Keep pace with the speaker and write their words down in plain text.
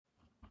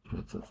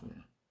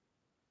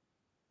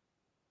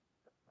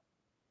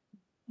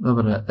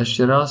Dobre,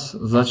 ešte raz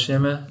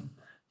začneme.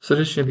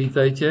 Srdečne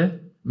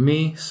vítajte.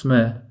 My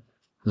sme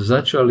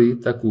začali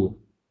takú,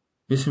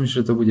 myslím,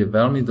 že to bude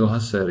veľmi dlhá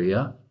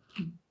séria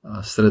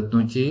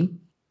stretnutí,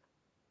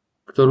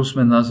 ktorú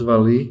sme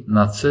nazvali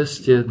Na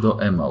ceste do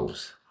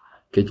Emaus.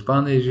 Keď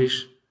Pán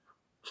Ježiš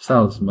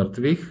vstal z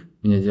mŕtvych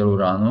v nedeľu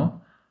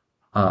ráno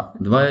a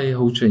dvaja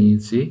jeho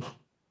učeníci,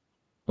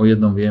 o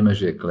jednom vieme,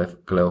 že je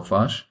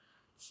Kleofáš,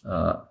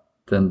 a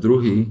ten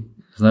druhý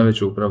s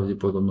najväčšou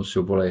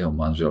pravdepodobnosťou bola jeho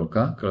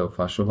manželka,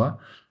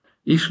 Kleofášova,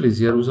 išli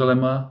z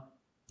Jeruzalema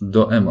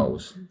do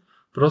Emaus.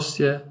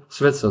 Proste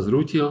svet sa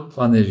zrútil,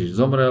 Pán Ježiš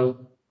zomrel,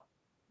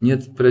 nie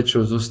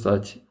prečo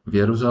zostať v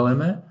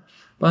Jeruzaleme.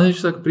 Pán Ježiš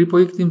sa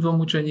pripojí k tým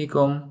dvom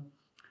učeníkom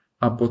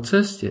a po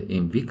ceste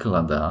im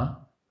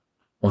vykladá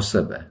o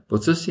sebe. Po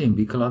ceste im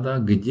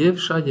vykladá, kde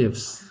všade v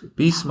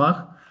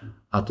písmach,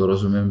 a to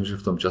rozumieme, že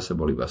v tom čase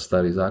bol iba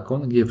starý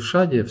zákon, kde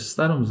všade v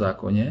starom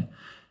zákone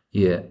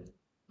je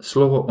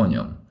slovo o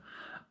ňom.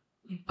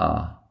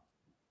 A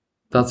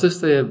tá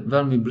cesta je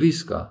veľmi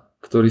blízka,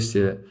 ktorí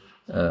ste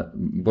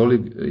boli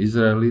v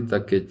Izraeli,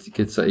 tak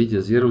keď sa ide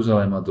z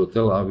Jeruzalema do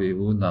Tel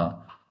Avivu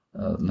na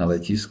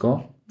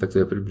letisko, tak to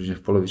je približne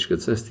v polovičke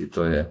cesty.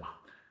 To je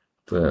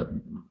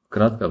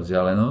krátka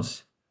vzdialenosť.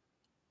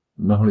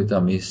 Mohli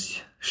tam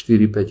ísť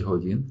 4-5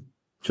 hodín,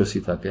 čo si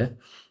také.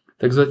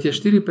 Tak za tie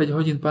 4-5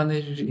 hodín Pán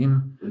Ježiš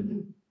im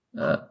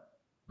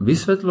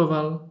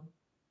vysvetľoval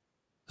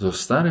zo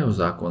starého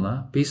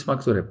zákona písma,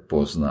 ktoré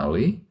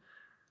poznali,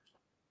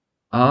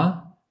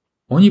 a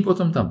oni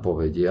potom tam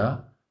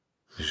povedia,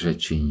 že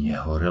či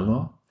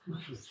nehorelo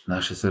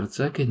naše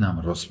srdce, keď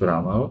nám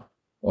rozprával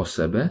o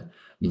sebe,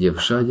 kde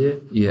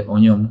všade je o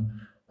ňom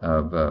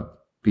v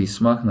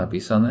písmach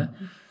napísané,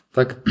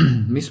 tak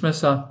my sme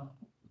sa,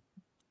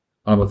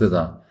 alebo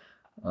teda,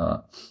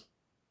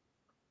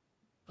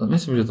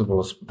 myslím, že to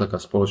bola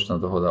taká spoločná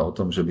dohoda o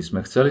tom, že by sme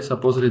chceli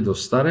sa pozrieť do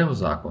starého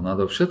zákona,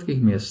 do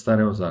všetkých miest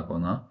starého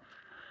zákona,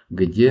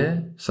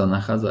 kde sa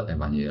nachádza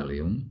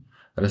Evanjelium,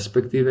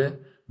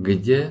 respektíve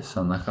kde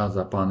sa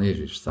nachádza Pán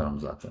Ježiš v starom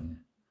zákone.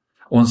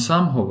 On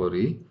sám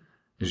hovorí,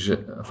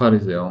 že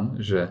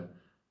farizeom, že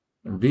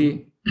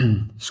vy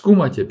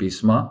skúmate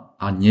písma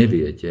a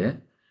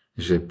neviete,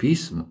 že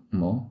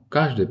písmo,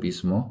 každé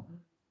písmo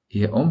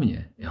je o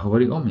mne,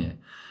 hovorí o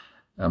mne.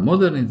 A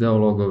moderní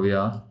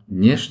teológovia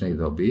dnešnej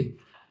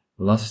doby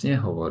vlastne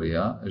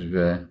hovoria,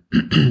 že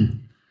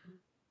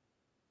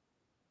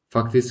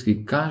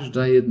fakticky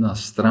každá jedna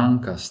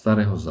stránka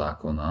starého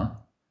zákona,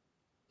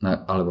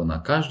 alebo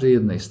na každej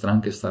jednej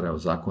stránke starého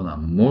zákona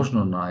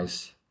možno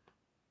nájsť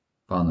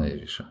Pána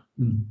Ježiša.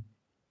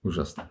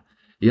 Úžasné.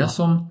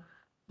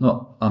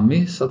 A my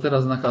sa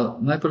teraz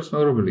najprv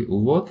sme urobili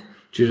úvod,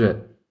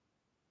 čiže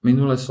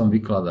minule som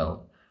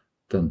vykladal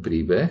ten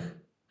príbeh,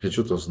 že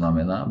čo to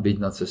znamená byť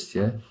na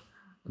ceste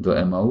do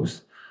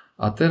Emaus,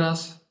 a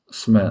teraz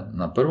sme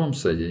na prvom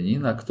sedení,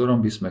 na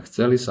ktorom by sme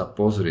chceli sa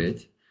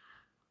pozrieť,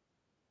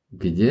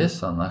 kde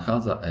sa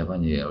nachádza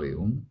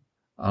Evanjelium,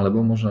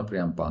 alebo možno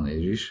priam Pán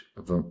Ježiš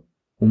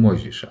u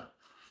Mojžiša.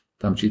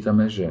 Tam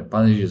čítame, že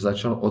Pán Ježiš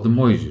začal od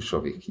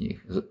Mojžišových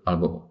kníh,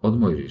 alebo od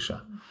Mojžiša.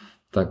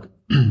 Tak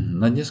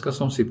na dneska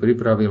som si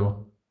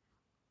pripravil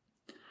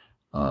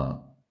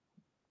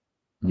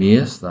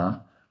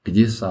miesta,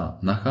 kde sa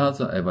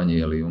nachádza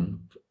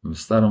Evanjelium v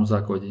starom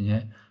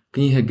zákone, v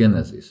knihe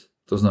Genesis.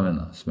 To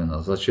znamená, sme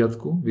na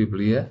začiatku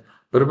Biblie,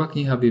 prvá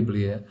kniha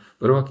Biblie,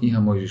 prvá kniha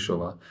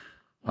Mojžišova,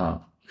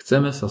 a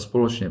chceme sa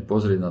spoločne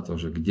pozrieť na to,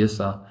 že kde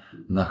sa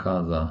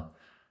nachádza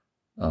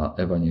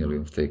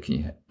Evanjelium v tej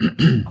knihe.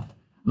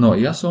 No,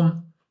 ja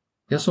som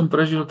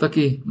prežil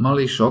taký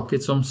malý šok,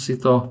 keď som si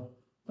to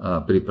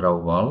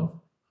pripravoval.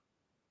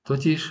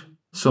 Totiž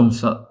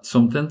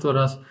som tento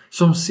raz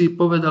si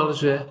povedal,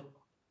 že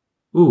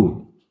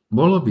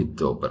bolo by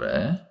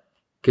dobré,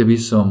 keby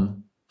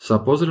som sa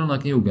pozrel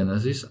na knihu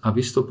Genesis a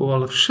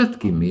vystupoval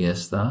všetky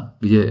miesta,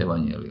 kde je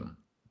Evanjelium.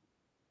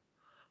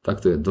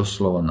 Tak to je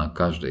doslova na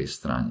každej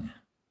strane.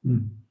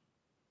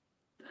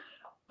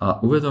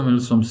 A uvedomil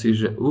som si,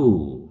 že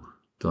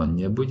to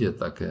nebude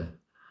také,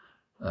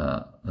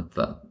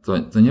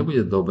 to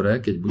nebude dobré,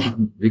 keď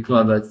budem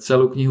vykladať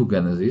celú knihu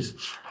Genesis,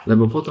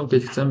 lebo potom,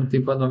 keď chcem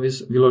tým pádom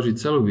vyložiť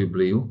celú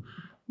Bibliu,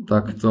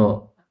 tak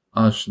to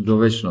až do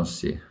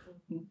večnosti.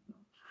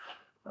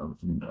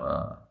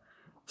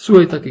 Sú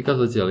aj takí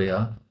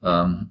kazatelia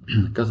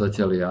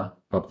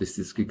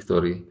baptistickí,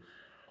 ktorí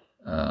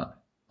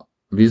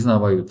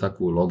vyznávajú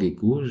takú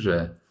logiku,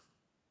 že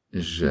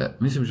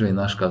myslím, že aj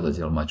náš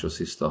kazateľ má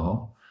čosi z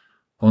toho.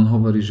 On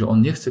hovorí, že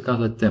on nechce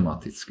kázať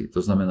tematicky. To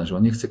znamená, že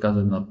on nechce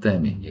kázať na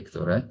témy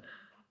niektoré.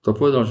 To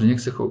povedal, že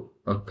nechce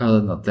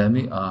kázať na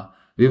témy a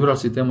vybral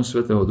si tému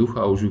Svätého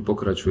Ducha a už ju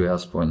pokračuje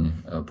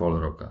aspoň pol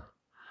roka.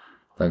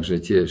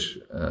 Takže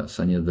tiež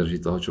sa nedrží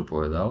toho, čo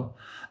povedal.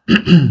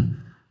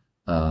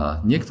 A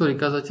niektorí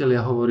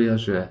kazatelia hovoria,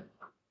 že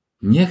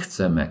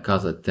nechceme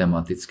kázať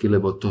tematicky,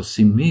 lebo to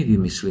si my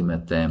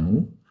vymyslíme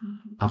tému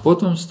a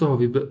potom z toho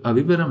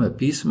vyberáme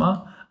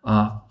písma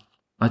a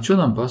A čo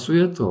nám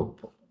pasuje, to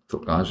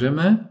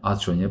kážeme, a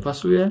čo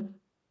nepasuje,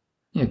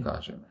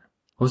 nekážeme.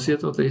 Hoci je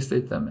to o tej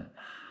istej téme.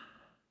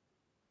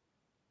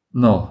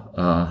 No,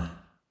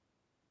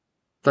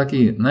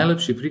 taký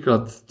najlepší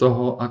príklad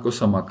toho, ako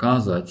sa má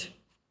kázať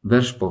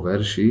verš po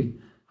verši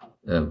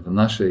v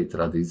našej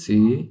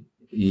tradícii,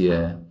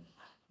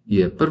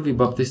 je prvý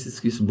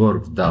baptistický zbor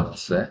v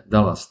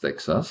Dallas,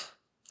 Texas.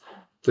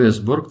 To je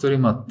zbor,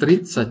 ktorý má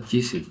 30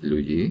 000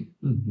 ľudí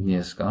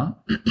dneska.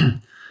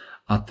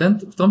 A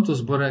v tomto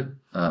zbore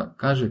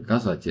káže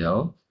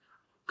kazateľ,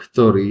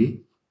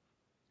 ktorý,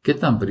 keď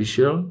tam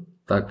prišiel,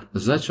 tak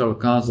začal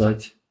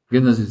kázať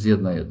Genesis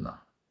 1.1.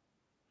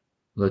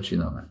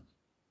 Začíname.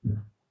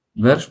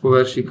 Verš po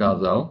verši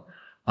kázal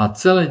a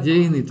celé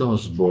dejiny toho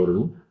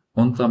zboru,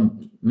 on tam,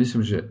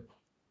 myslím, že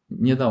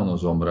nedávno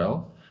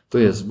zomrel,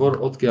 to je zbor,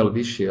 odkiaľ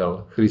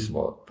vyšiel Chris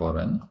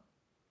Warren.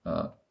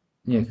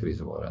 Nie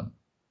Chris Warren.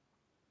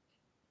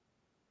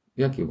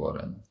 Jaký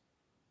Warren?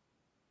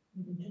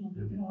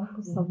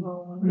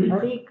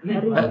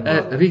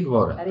 Rick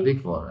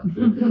Warren.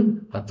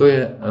 A to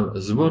je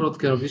zbor,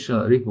 odkiaľ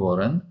vyšiel Rick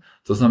Warren,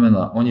 to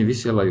znamená, oni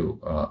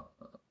vysielajú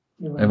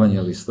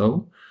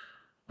evangelistov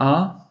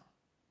a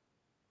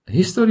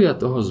história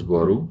toho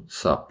zboru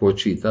sa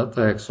počíta,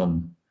 tak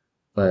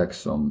jak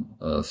som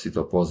si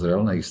to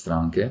pozrel na ich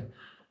stránke,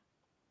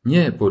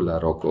 nie je podľa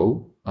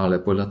rokov, ale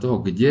podľa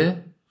toho,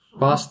 kde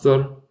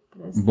pastor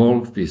bol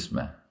v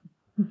písme.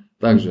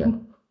 Takže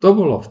to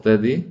bolo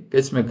vtedy,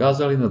 keď sme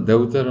kázali na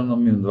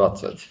Deuteronomium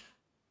 20.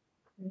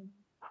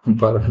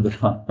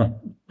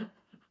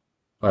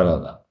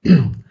 Paráda.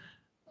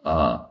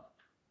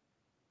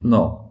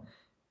 No,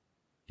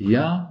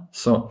 ja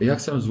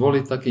chcem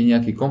zvoliť taký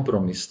nejaký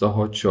kompromis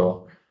toho,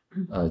 čo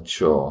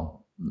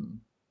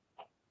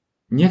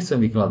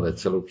nechcem vykladať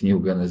celú knihu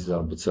Genesis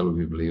alebo celú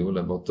Bibliu,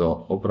 lebo to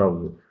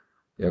opravdu,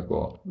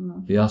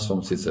 ja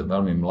som síce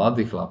veľmi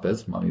mladý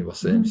chlapec, mám iba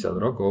 70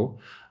 rokov,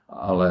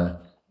 ale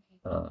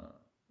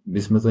by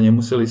sme to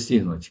nemuseli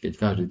stihnúť, keď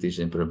každý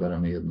týždeň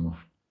preberáme jednu,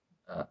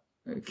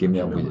 kým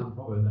ja budem.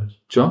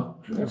 Čo?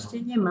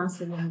 Ešte nemá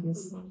 70.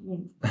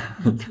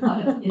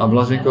 A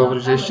Blaženko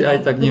hovorí, že ešte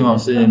aj tak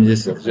nemám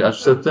 70, že až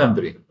v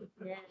septembri.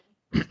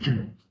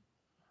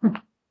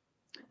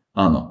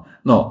 Áno.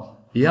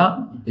 No,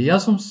 ja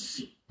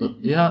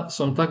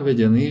som tak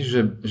vedený,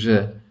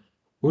 že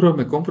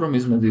urobíme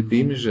kompromis medzi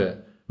tým, že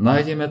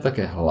nájdeme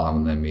také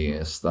hlavné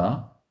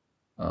miesta,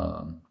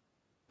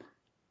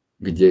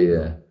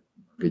 kde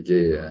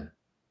je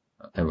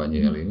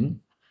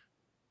Evanjelium.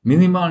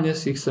 Minimálne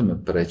si chceme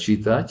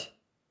prečítať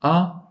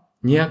a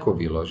nejako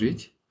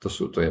vyložiť.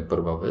 To je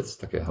prvá vec,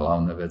 také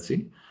hlavné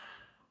veci.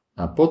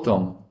 A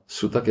potom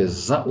sú také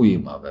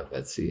zaujímavé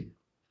veci.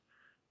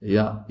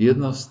 Ja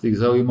jedno z tých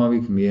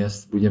zaujímavých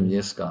miest budem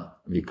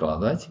dneska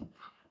vykladať.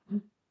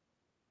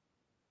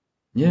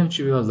 Neviem,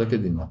 či by vás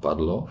takedy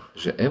napadlo,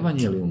 že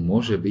Evanjelium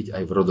môže byť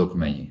aj v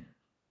rodokmeni.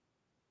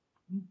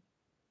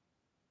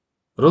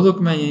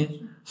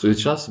 Rodokmeni sú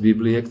časť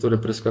Biblie,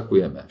 ktoré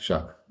preskakujeme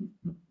však.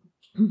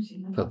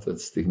 Táto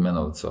z tých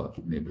menovcov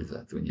Biblie,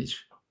 tu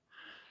nič.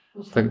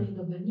 V poslednej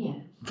dobe nie.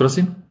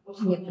 Prosím?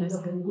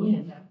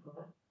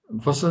 V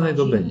poslednej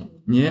dobe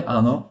nie,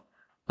 áno.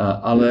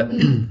 Ale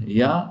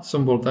ja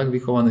som bol tak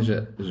vychovaný,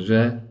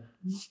 že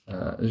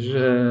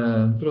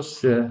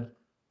proste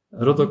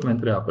rodokmen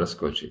treba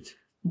preskočiť.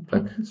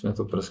 Tak sme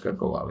to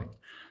preskakovali.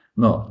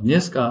 No,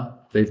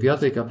 dneska v tej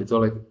 5.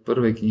 kapitole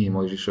 1. knihy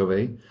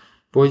Mojžišovej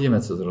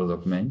pôjdeme cez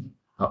rodokmeň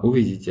a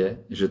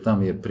uvidíte, že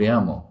tam je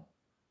priamo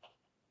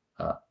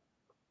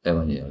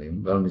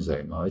Evanjelium, veľmi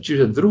zaujímavé.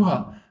 Čiže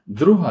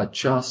druhá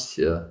časť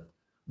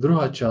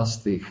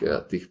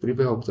tých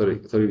príbehov,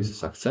 ktorými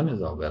sa chceme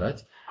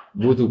zaoberať,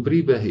 budú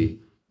príbehy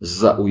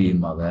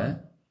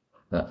zaujímavé,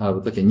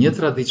 alebo také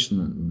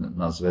netradičné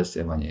na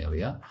zväzť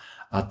Evanjelia.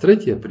 A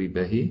tretie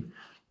príbehy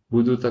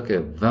budú také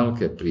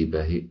veľké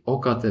príbehy,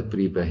 okaté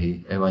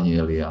príbehy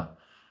Evanjelia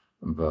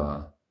v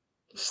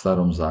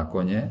Starom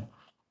zákone.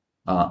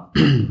 A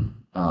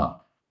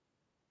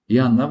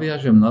ja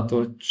naviažem na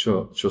to,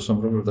 čo som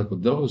robil takú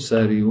dlhú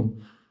sériu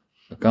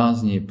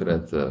kázni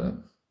pred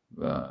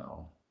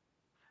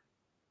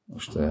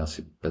už to je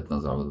asi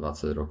 15 alebo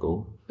 20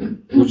 rokov.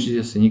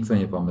 Určite si nikto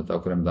nepamätá,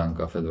 okrem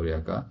Danka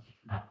Fedoriaka.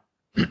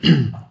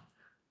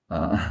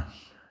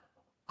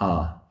 A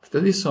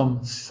vtedy som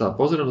sa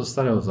pozrel do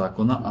Starého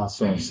zákona a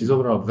som si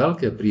zobral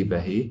veľké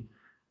príbehy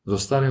zo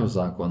Starého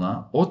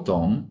zákona o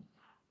tom,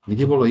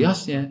 kde bolo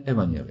jasne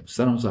Evanjelium v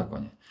Starom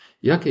zákone.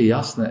 Jaké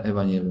jasné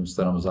Evanjelium v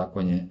Starom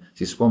zákone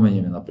si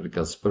spomenieme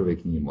napríklad z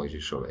 1. knihy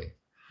Mojžišovej.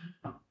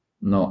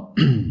 No,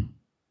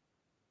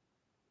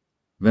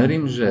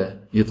 verím,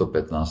 že je to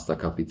 15.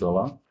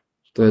 kapitola.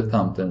 To je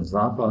tam ten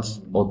zápas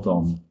o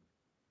tom,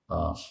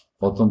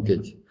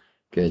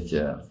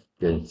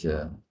 keď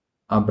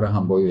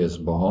Abraham bojuje s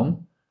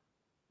Bohom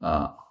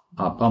a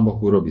Pán Boh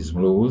urobí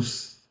zmluvu,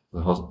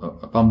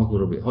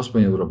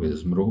 Hospodin urobí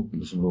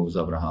zmluvu s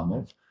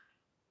Abrahamom.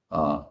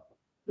 A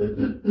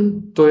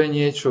to je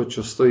niečo,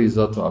 čo stojí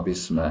za to, aby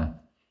sme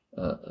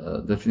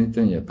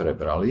definitívne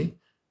prebrali.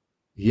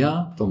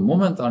 Ja to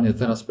momentálne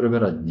teraz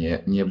preberať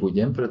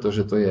nebudem,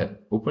 pretože to je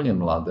úplne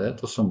mladé,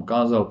 to som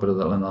kázal pred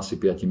len asi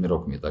 5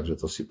 rokmi, takže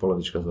to si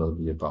polovička z vás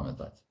bude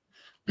pamätať.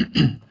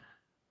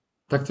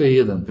 Tak to je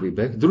jeden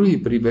príbeh.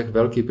 Druhý príbeh,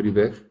 veľký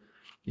príbeh,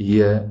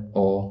 je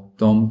o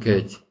tom,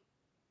 keď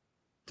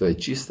to je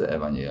čisté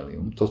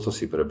evanjelium, to, co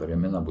si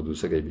preberieme na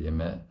budúce, keď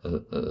budeme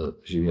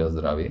živí a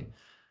zdraví.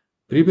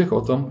 Príbeh o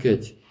tom,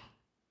 keď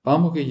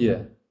Pán Boh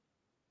ide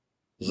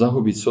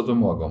zahubiť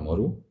Sodomu a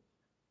Gomoru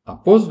a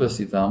pozve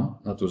si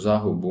tam na tú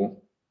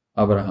záhubu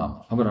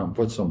Abrahama. Abraham,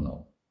 poď so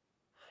mnou.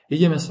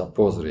 Ideme sa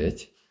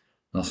pozrieť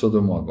na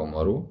Sodomu a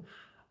Gomoru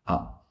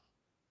a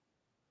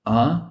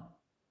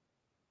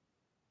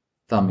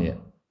tam je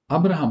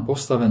Abraham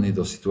postavený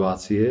do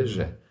situácie,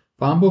 že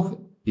Pán Boh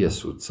je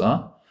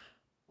sudca,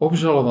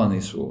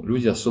 obžalovaní sú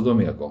ľudia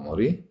Sodomy a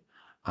Gomory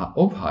a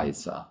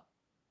obhajca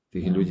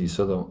tých ľudí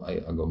Sodom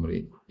a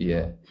Gomory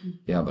je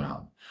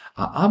Abraham.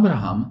 A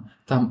Abraham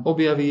tam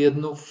objaví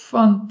jednu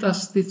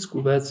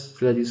fantastickú vec z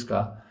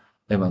hľadiska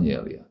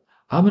Evanjelia.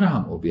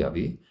 Abraham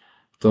objaví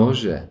to,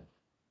 že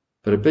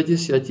pre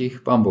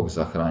 50 Pán Boh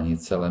zachráni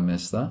celé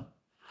mesta,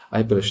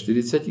 aj pre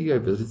 40,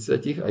 aj pre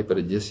 30, aj pre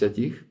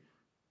 10.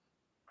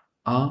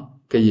 A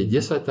keď je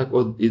 10, tak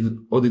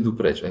odídu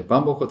preč. Aj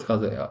Pán Boh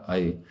odchádza,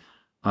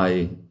 aj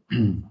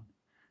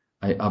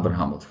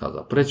Abraham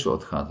odchádza. Prečo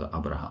odchádza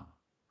Abraham?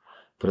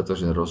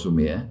 Pretože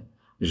rozumie,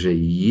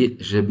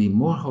 že by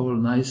mohol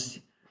nájsť,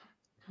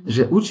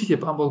 že určite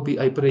Pán Boh by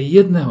aj pre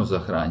jedného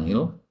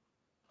zachránil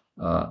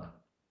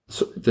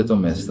tieto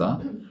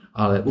mesta,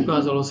 ale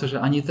ukázalo sa, že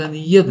ani ten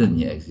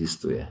jeden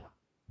neexistuje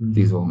v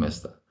tých dvoch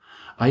mestách.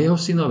 A jeho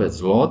synovec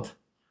Lot,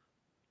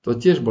 to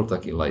tiež bol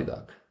taký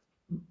lajdák,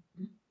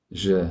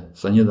 že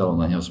sa nedalo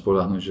na neho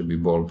spoľahnúť, že by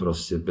bol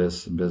proste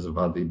bez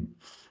vady,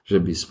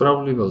 že by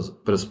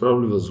pre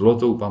spravodlivosť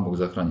Lotovú Pán Boh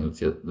zachránil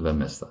tie dve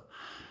mesta.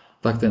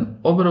 Tak ten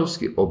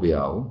obrovský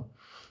objav,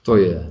 to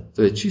je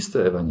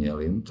čisté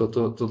evanjelium,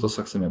 toto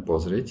sa chceme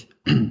pozrieť.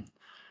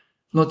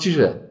 No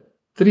čiže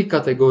 3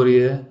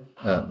 kategórie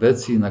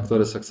vecí, na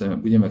ktoré sa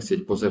budeme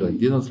chcieť pozerať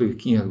v jednotlivých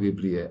knihách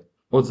Biblie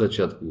od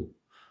začiatku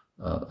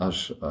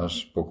až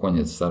po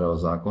koniec Starého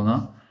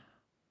zákona.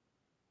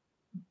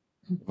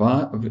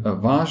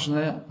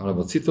 Vážne,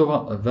 alebo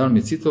veľmi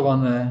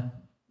citované,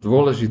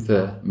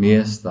 dôležité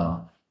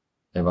miesta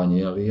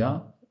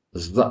evanjelia,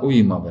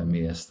 zaujímavé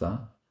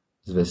miesta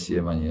zvesti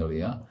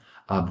evanjelia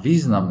a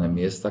významné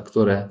miesta,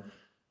 ktoré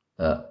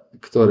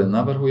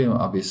navrhujem,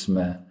 aby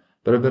sme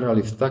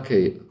preberali v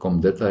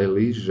takom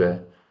detaili,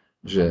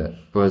 že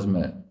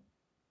povedzme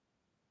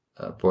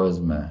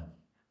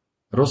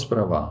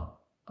rozpráva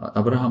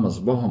Abrahama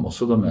s Bohom o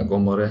Sodome a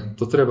Gomore,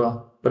 to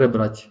treba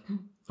prebrať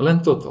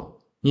len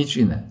toto,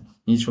 nič iné.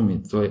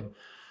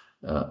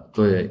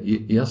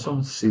 Ja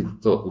som si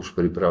to už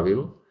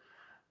pripravil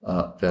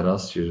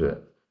teraz,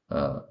 čiže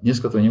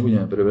dneska to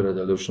nebudeme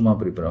preberať, ale už to mám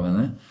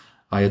pripravené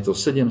a je to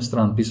 7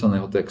 strán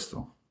písaného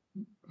textu.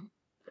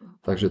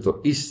 Takže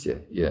to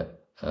iste je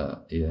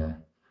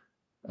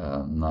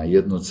na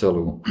jedno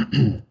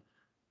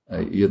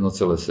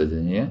celé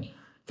sedenie.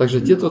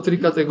 Takže tieto 3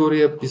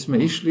 kategórie by sme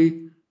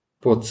išli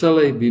po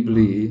celej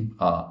Biblii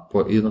a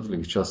po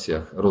jednotlivých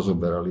častiach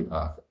rozoberali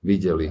a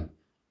videli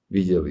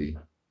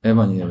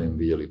Evanjelium,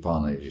 videli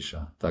Pána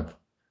Ježiša. Tak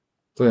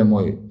to je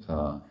môj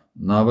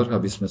návrh,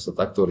 aby sme sa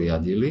takto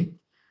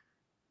riadili.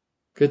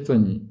 Keď to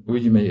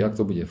uvidíme, jak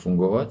to bude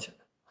fungovať.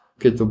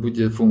 Keď to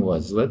bude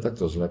fungovať zle, tak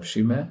to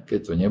zlepšíme. Keď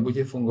to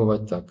nebude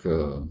fungovať, tak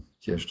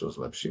tiež to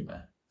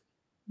zlepšíme.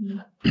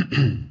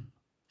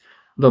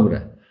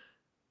 Dobre,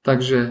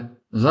 takže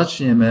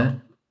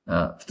začneme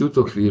v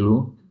túto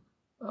chvíľu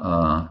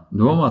 2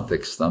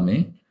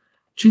 textami.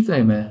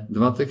 Čítajme 2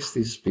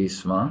 texty z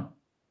písma.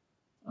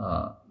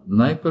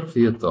 Najprv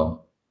je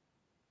to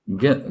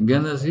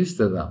Genesis,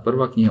 teda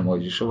prvá kniha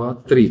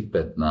Mojžišova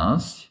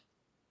 3.15.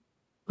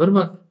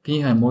 Prvá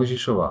kniha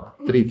Mojžišova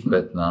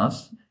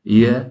 3.15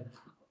 je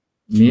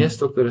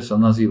miesto, ktoré sa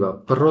nazýva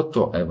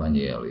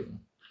protoevanjelium.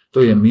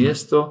 To je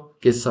miesto,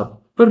 keď sa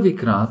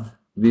prvýkrát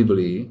v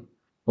Biblii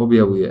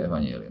objavuje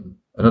evanjelium.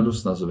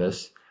 Radostná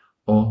zvesť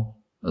o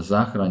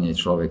záchrane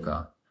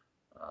človeka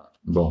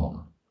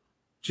Bohom.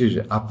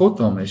 Čiže a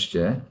potom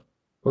ešte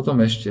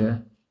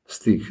z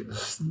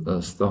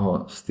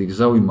tých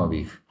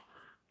zaujímavých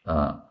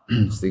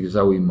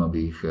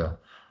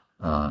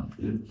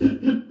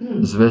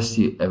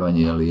zvestí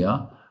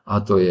evanjelia, a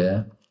to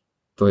je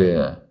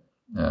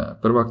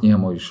prvá kniha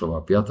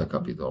Mojžišova 5.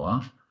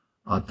 kapitola,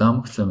 a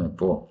tam chceme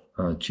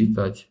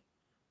čítať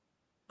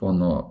po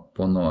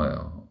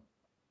Noého.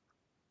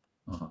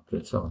 To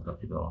je celá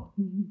kapitola.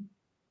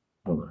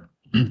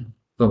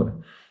 Dobre.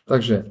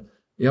 Takže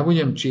ja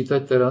budem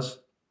čítať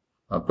teraz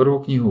prvú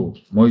knihu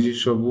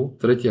Mojžišovu,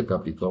 3.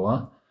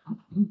 kapitola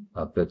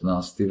a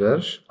 15.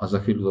 verš, a za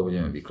chvíľu to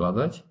budeme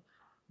vykladať.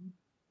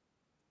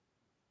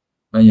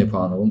 Mene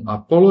Pánovom: a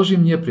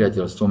položím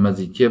nepriateľstvo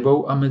medzi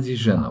tebou a medzi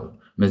ženou,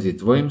 medzi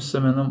tvojim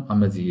semenom a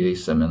medzi jej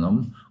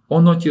semenom.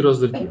 Ono ti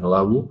rozdrtí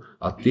hlavu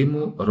a ty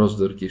mu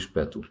rozdrtíš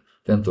petu.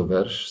 Tento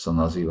verš sa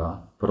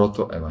nazýva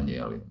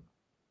protoevanjelium.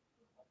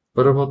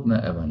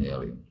 prvotné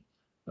evanjelium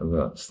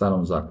v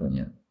starom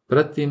zákone.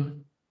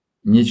 Predtým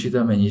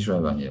nečítame nič o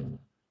evanjeliu.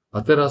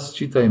 A teraz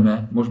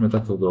čítajme, môžeme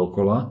takto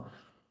dookola,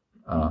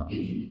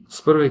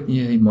 z prvej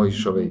knihy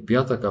Mojžišovej,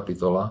 5.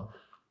 kapitola,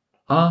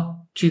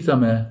 a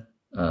čítame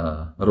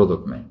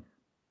rodokmeň.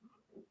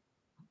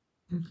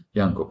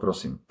 Janko,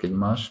 prosím, keď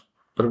máš,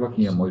 prvá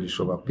kniha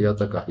Mojžišova,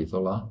 5.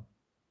 kapitola,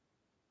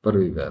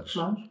 1.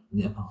 verš.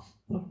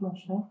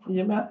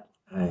 Ideme?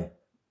 Hej.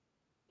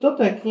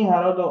 Toto je kniha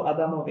rodov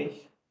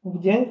Adamových. V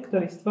deň,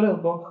 ktorý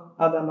stvoril Boh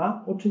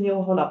Adama,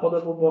 učinil ho na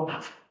podobu Boha.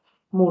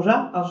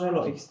 Muža a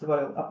ženu ich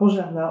stvoril a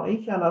požehnal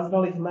ich a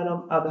nazval ich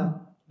menom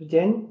Adam. V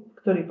deň,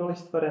 ktorý boli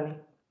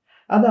stvorení.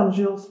 Adam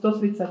žil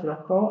 130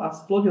 rokov a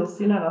splodil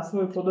syna na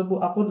svoju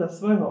podobu a podľa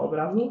svojho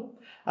obrazu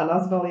a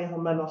nazval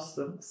jeho meno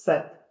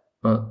Set.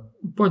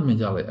 Poďme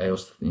ďalej, aj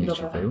ostatní nech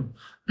čítajú.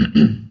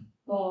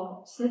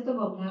 Po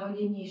Setovom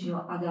narodení žil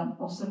Adam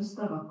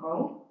 800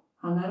 rokov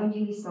a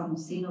narodili sa mu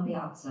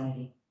synovia a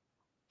dcéry.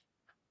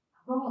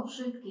 Bolo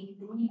všetkých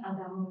dní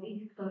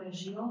Adamových, ktoré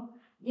žilo,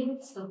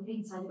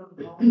 930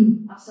 rokov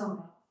a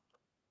zomrel.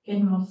 Keď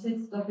mal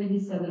 150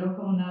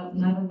 rokov,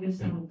 narodil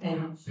sa mu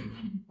Enoš.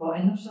 Po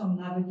Enošovom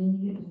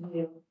narodení žil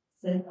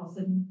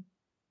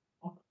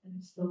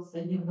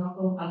 807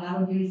 rokov a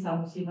narodili sa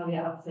mu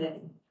synovia a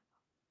dcery.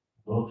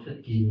 Po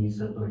všetkých dní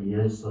sa to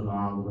je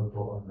 112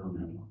 rokov a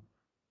zomrel.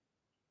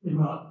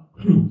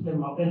 Keď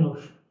mal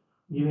Enoš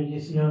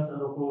 90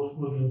 rokov,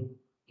 splodil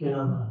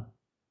Kenana.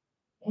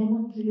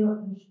 Enoš žil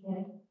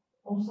ešte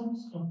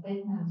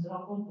 815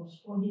 rokov po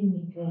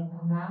splodení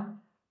Kenana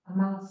a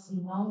mal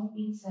synov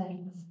i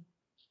dcery.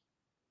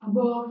 A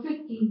bolo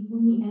všetkých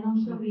dní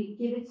Enošovi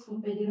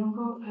 905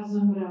 rokov a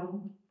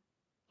zomrel.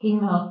 Keď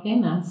mal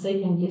Kenan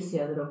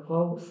 70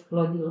 rokov,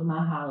 splodil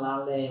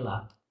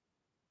Mahalaléla.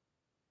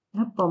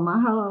 A po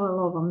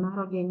Mahalalelovom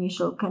narodení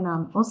žil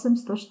Kenán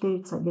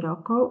 840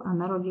 rokov a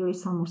narodili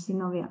sa mu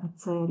synovia a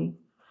dcéry.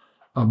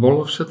 A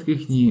bolo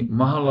všetkých dní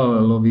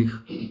Mahalalelových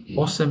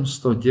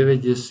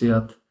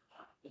 895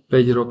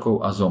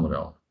 rokov a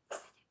zomrel.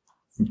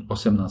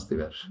 18.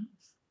 verš.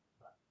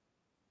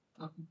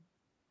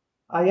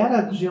 A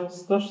Jared žil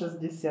 162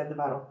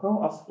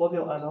 rokov a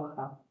splodil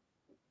Enocha.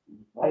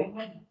 Po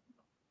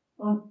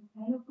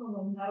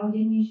Enochovom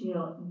narodení žil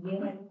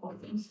Jared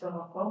 800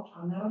 rokov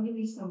a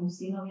narodili sa mu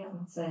synovia a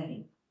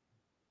dcéry.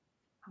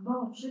 A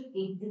bolo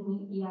všetkých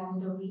dní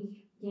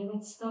Jaredových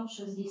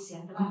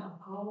 962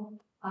 rokov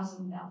a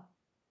zomrel.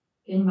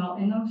 Keď mal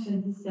Enoch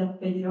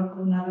 65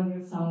 rokov,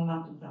 narodil sa mu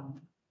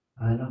Matuzal.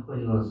 A Enoch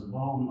chodil s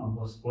Bohom a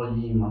po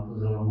splodení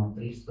Matuzaloma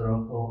 300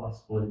 rokov a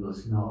splodil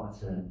synov a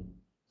dcery.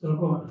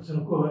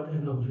 Celkové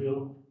Enoch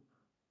žil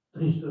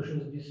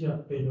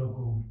 365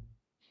 rokov.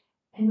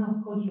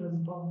 Enoch chodil s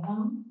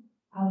Bohom,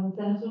 ale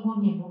teraz ho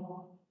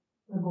nebolo,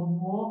 lebo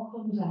Boh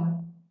ho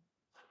vzal.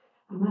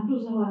 A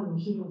Matuzalom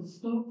žil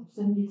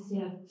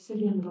 187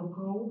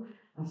 rokov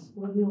a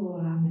splodil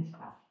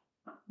Lamecha.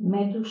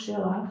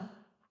 Metušela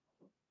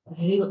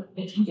žil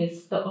ešte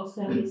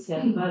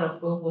 182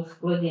 rokov po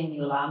splodení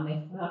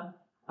Lamecha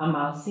a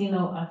mal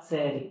synov a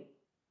dcery.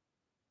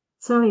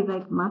 Celý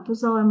vek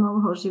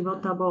Matuzalemovho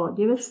života bolo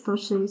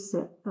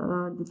 969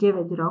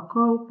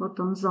 rokov,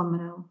 potom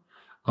zomrel.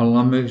 A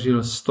Lamech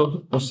žil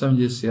 182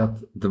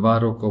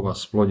 rokov a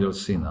splodil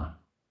syna.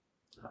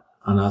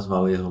 A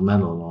nazval jeho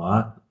meno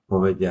Noach,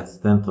 povediac,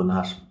 tento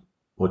náš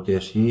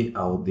poteší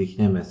a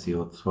oddychneme si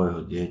od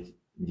svojho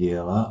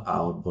diela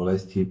a od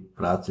bolesti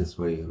práce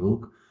svojich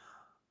rúk,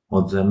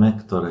 od zeme,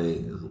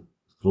 ktorej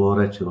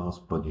zlorečil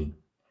Hospodin.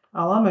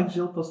 A Lamech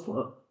žil po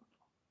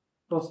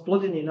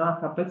splodení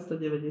Noacha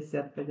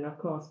 595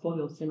 rokov a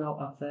splodil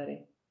synov a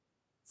dcery.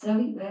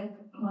 Celý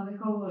vek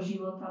Lamechovho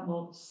života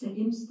bol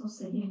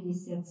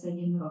 777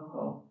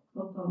 rokov,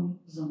 potom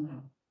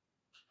zomrel.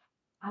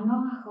 A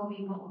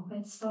Noachovi bolo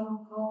 500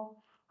 rokov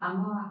a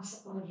Noach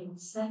splodil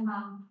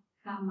Sema,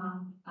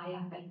 Chama a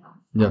Jafeta.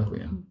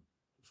 Ďakujem.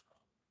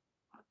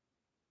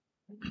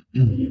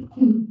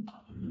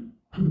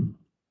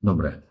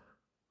 Dobre.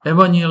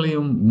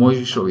 Evanjelium v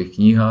Mojžišových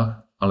knihách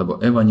alebo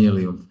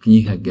Evanjelium v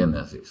knihe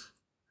Genesis.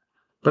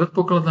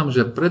 Predpokladám,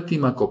 že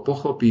predtým, ako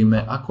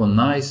pochopíme, ako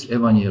nájsť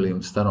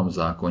evanjelium v starom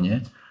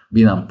zákone,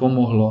 by nám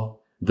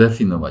pomohlo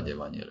definovať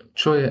evanjelium.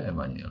 Čo je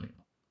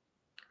evanjelium?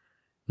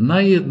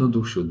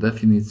 Najjednoduchšiu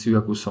definíciu,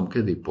 akú som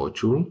kedy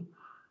počul,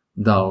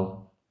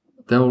 dal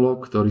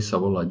teológ, ktorý sa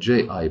volá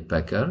J.I.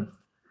 Packer,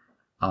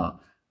 a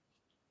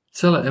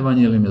celé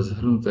evanjelium je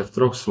zhrnuté v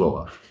 3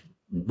 slovách.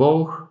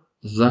 Boh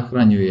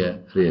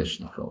zachraňuje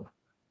hriešnikov.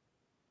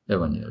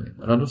 Evanjelium.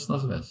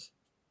 Radostná zvesť.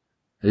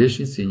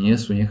 Hriešnici nie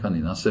sú nechaní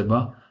na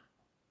seba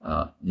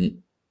a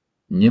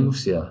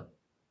nemusia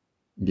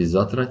byť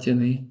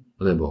zatratení,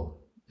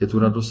 lebo je tu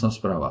radostná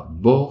správa.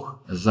 Boh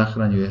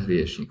zachraňuje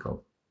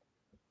hriešnikov.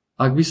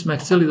 Ak by sme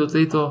chceli do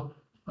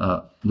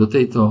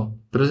tejto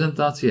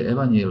prezentácie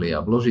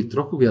evanjelia vložiť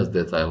trochu viac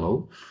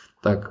detailov,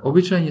 tak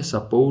obyčajne sa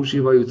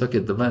používajú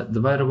také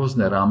dva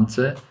rôzne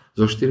rámce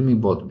so 4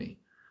 bodmi.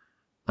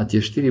 A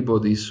tie 4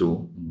 body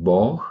sú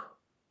Boh,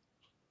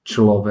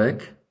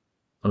 človek,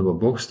 alebo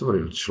Boh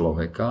stvoril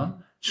človeka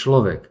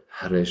človek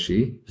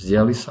hreší,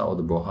 vzdiali sa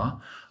od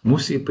Boha,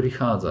 musí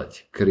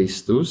prichádzať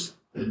Kristus,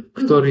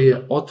 ktorý je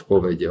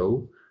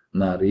odpoveďou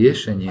na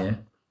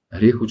riešenie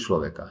hriechu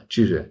človeka.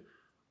 Čiže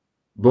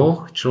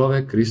Boh,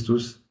 človek,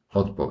 Kristus,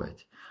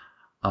 odpoveď.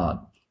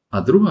 A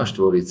druhá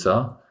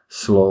štvorica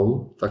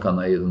slov, taká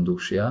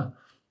najjednoduchšia,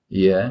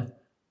 je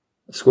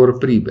skôr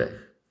príbeh.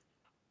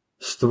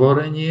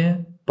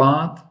 Stvorenie,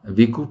 pád,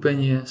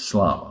 vykúpenie,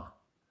 sláva.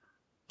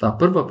 Tá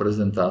prvá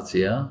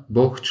prezentácia,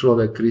 Boh,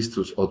 človek,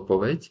 Kristus,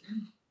 odpoveď,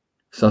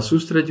 sa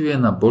sústreďuje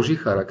na Boží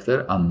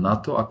charakter a na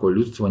to, ako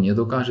ľudstvo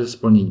nedokáže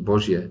splniť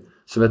Božie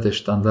sväté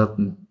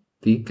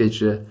štandardy,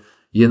 keďže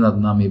je nad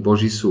nami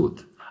Boží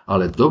súd.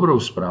 Ale dobrou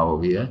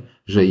správou je,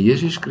 že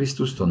Ježiš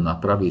Kristus to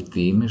napraví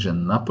tým, že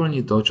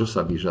naplní to, čo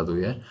sa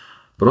vyžaduje,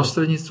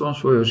 prostredníctvom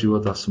svojho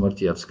života,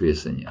 smrti a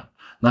vzkriesenia.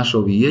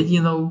 Našou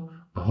jedinou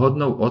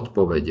vhodnou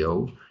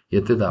odpoveďou je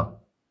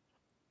teda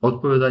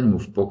odpovedať mu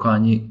v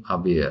pokáni a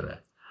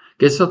viere.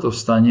 Keď sa to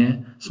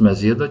stane, sme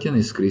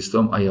zjednotení s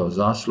Kristom a jeho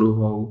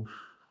zásluhou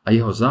a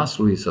jeho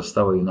zásluhy sa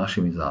stavajú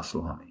našimi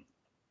zásluhami.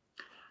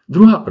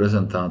 Druhá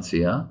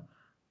prezentácia,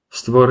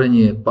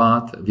 stvorenie,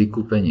 pád,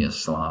 vykúpenie,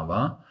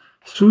 sláva,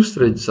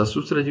 sa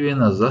sústreďuje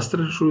na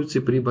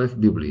zastrešujúci príbeh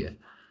Biblie.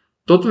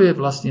 Toto je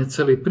vlastne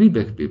celý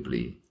príbeh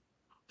Biblii.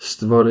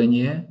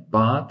 Stvorenie,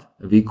 pád,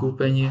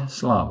 vykúpenie,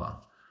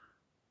 sláva.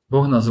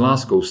 Boh nás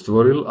láskou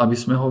stvoril, aby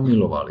sme ho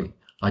milovali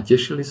a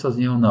tešili sa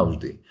z neho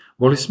navždy.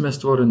 Boli sme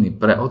stvorení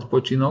pre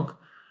odpočinok,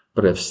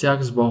 pre vzťah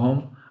s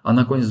Bohom a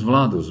nakoniec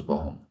vládu s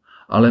Bohom.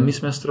 Ale my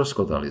sme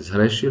stroskotali,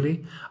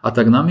 zhrešili a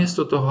tak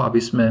namiesto toho, aby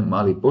sme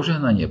mali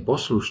požehnanie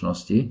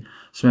poslušnosti,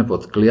 sme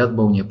pod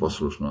kliatbou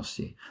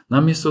neposlušnosti.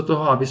 Namiesto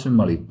toho, aby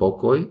sme mali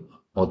pokoj,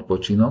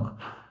 odpočinok,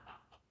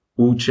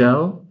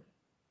 účel,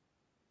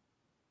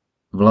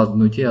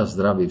 vládnutie a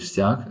zdravý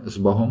vzťah s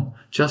Bohom,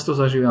 často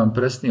zažívam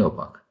presný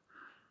opak.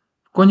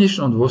 V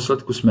konečnom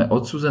dôsledku sme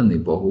odsúzení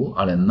Bohu,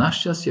 ale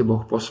našťastie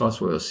Boh poslal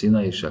svojho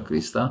syna Ježiša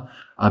Krista,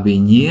 aby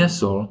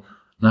niesol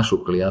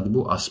našu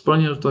kliatbu a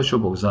splnil to, čo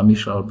Boh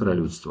zamýšľal pre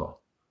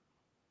ľudstvo.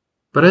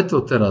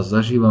 Preto teraz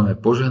zažívame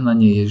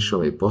požehnanie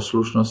Ježišovej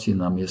poslušnosti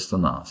namiesto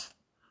nás.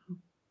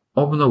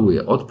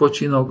 Obnovuje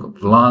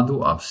odpočinok,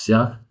 vládu a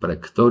vzťah, pre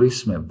ktorý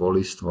sme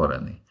boli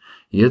stvorení.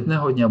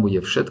 Jedného dňa bude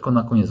všetko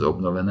nakoniec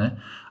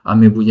obnovené a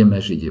my budeme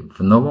žiť v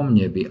novom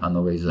nebi a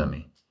novej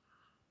zemi.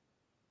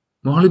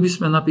 Mohli by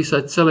sme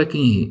napísať celé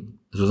knihy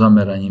so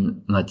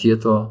zameraním na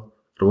tieto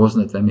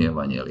rôzne témy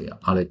evanjelia,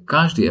 ale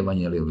každý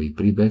evanjeliový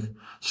príbeh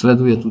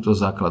sleduje túto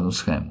základnú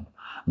schému.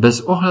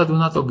 Bez ohľadu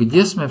na to,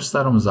 kde sme v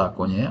starom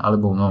zákone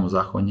alebo v novom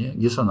zákone,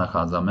 kde sa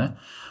nachádzame,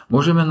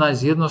 môžeme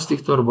nájsť jedno z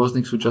týchto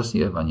rôznych súčastí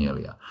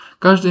evanjelia.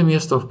 Každé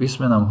miesto v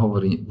písme nám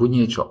hovorí buď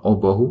niečo o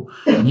Bohu,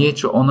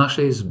 niečo o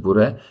našej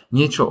zbure,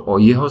 niečo o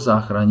jeho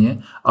záchrane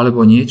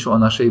alebo niečo o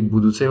našej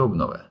budúcej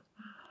obnove.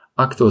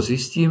 Ak to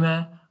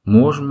zistíme,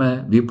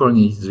 môžeme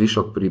vyplniť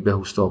zvyšok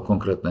príbehu z toho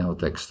konkrétneho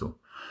textu.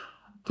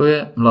 To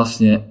je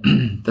vlastne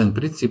ten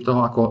princíp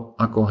toho,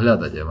 ako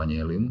hľadať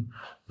evanjelium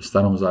v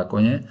starom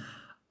zákone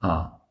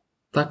a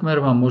takmer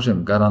vám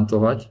môžem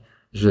garantovať,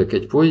 že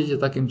keď pôjdete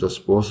takýmto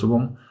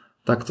spôsobom,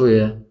 tak to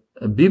je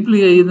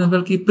Biblia je jeden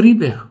veľký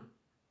príbeh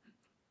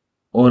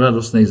o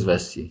radosnej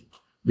zvesti.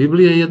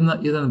 Biblia je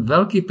jeden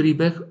veľký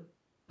príbeh,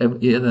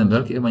 jeden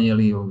veľký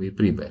evanjeliový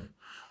príbeh.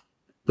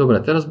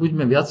 Dobre, teraz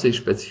buďme viacej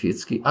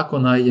špecificky,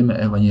 ako nájdeme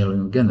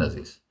evanjelium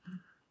Genesis.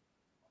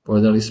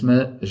 Povedali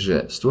sme,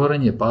 že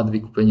stvorenie, pád,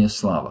 vykúpenie,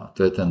 sláva.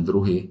 To je tá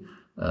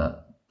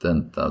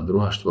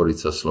druhá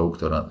štvorica slov,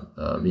 ktorá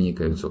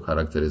vynikajúco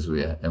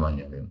charakterizuje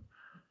evanjelium.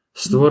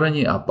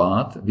 Stvorenie a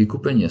pád,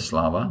 vykúpenie,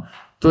 sláva,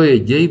 to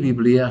je dej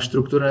Biblie a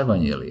štruktúra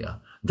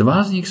evanjelia.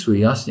 Dva z nich sú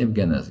jasne v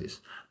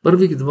Genesis. V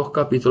prvých 2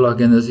 kapitolách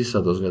Genesis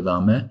sa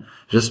dozvedáme,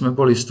 že sme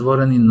boli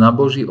stvorení na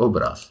Boží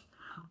obraz.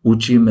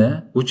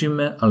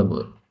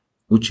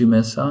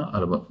 Učíme sa,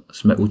 alebo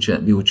sme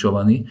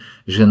vyučovaní,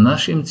 že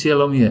našim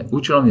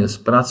účelom je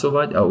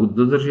spracovať a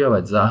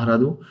dodržiavať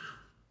záhradu,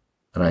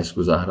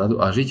 rajskú záhradu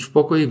a žiť v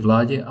pokoji,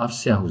 vláde a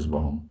vzťahu s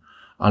Bohom.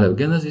 Ale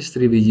v Genesis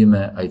 3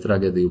 vidíme aj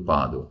tragédiu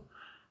pádu.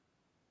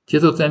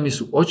 Tieto témy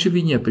sú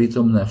očividne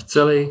prítomné v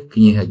celej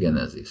knihe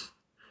Genesis.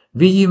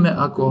 Vidíme,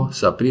 ako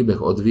sa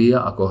príbeh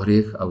odvíja, ako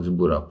hriech a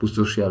vzbúra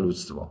pustošia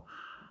ľudstvo.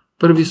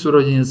 Prvý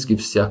súrodenecký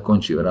vzťah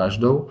končí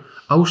vraždou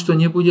a už to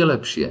nebude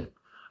lepšie.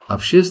 A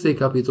v 6.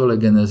 kapitole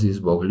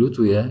Genesis Boh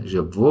ľutuje,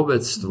 že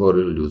vôbec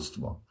stvoril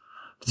ľudstvo.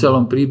 V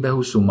celom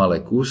príbehu sú malé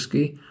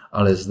kúsky,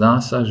 ale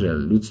zdá sa, že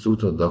ľudstvu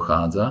to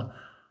dochádza,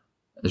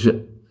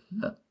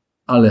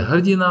 ale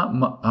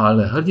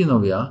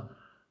hrdinovia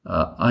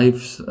aj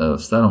v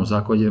starom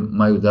zákone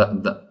majú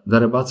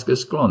darebácké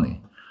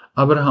sklony.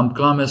 Abraham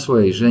klame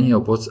svojej žene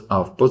a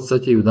v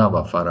podstate ju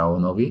dáva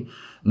faraónovi,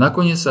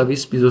 nakoniec sa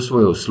vyspí so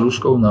svojou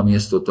služkou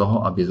namiesto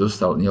toho, aby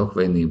zostal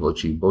neochvejný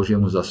voči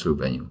Božiemu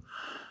zasľúbeniu.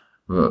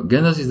 V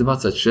Genesis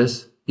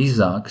 26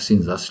 Izák,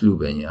 syn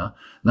zasľúbenia,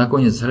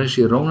 nakoniec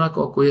hreší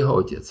rovnako ako jeho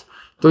otec.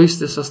 To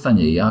isté sa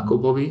stane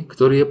Jákobovi,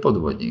 ktorý je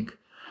podvodník.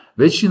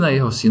 Väčšina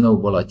jeho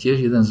synov bola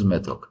tiež jeden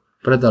zmätok.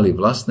 Predali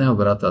vlastného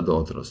brata do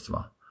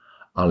otroctva.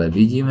 ale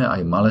vidíme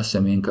aj malé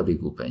semienka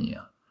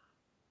vykúpenia.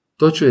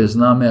 To, čo je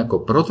známe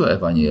ako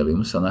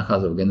protoevanjelium, sa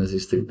nachádza v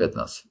Genesis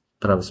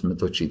 3.15. Práve sme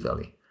to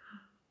čítali.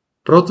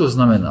 Proto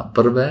znamená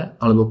prvé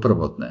alebo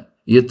prvotné.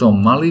 Je to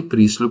malý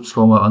prísľub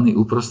schovaný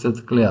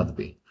uprostred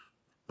kliatby.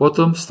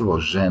 Potomstvo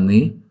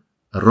ženy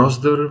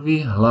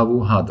rozdrví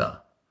hlavu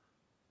hada.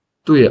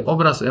 Tu je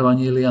obraz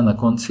evanjelia na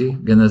konci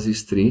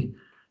Genesis 3,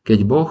 keď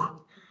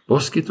Boh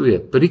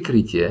poskytuje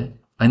prikrytie,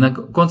 aj na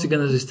konci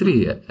Genesis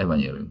 3 je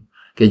evanjelium,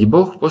 keď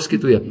Boh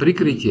poskytuje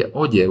prikrytie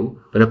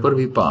odev pre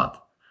prvý pád.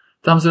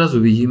 Tam zrazu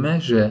vidíme,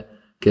 že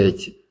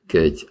keď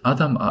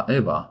Adam a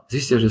Eva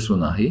zistia, že sú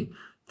nahí,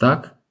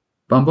 tak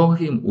Pán Boh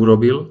im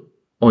urobil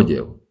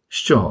odev. Z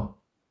čoho?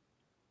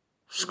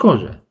 Z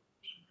kože.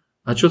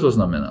 A čo to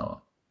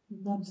znamenalo?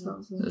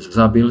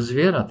 Zabil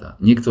zvieratá.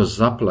 Niekto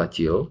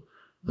zaplatil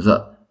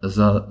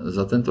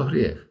za tento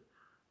hriech.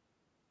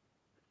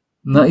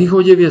 Na ich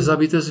odev je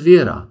zabité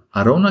zviera.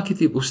 A rovnaký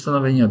typ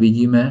ustanovenia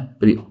vidíme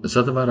pri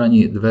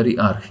zatváraní dverí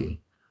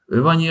archy. V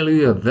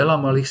Evanjeliu je veľa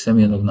malých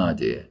semienok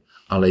nádeje.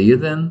 Ale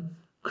jeden,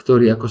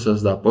 ktorý, ako sa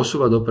zdá,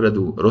 posúva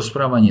dopredu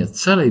rozprávanie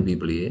celej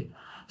Biblie,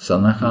 sa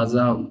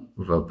nachádza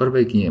v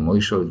 1. knihe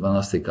Mojžišovej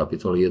 12.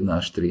 kapitole 1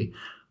 až 3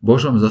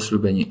 Božom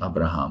zasľúbení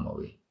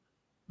Abrahámovi.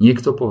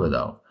 Niekto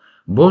povedal,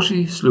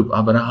 Boží sľub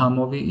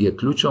Abrahámovi je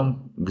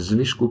kľúčom k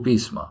zvyšku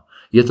písma.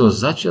 Je to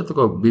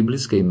začiatok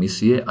biblickej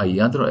misie a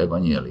jadro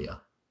evanjelia.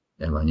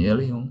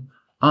 Evanjelium?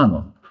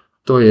 Áno,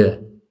 to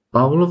je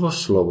Pavlovo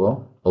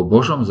slovo o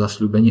Božom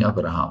zasľúbení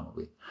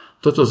Abrahámovi.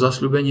 Toto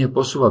zasľúbenie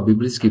posúva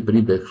biblický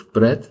príbeh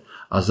vpred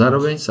a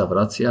zároveň sa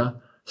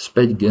vracia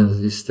späť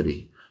Genesis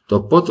 3.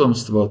 To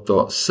potomstvo,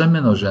 to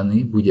semeno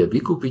ženy bude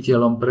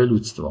vykupiteľom pre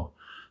ľudstvo.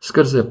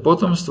 Skrze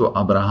potomstvo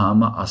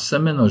Abraháma a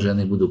semeno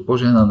ženy budú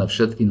požehnané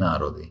všetky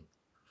národy.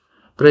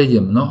 Prejde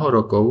mnoho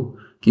rokov,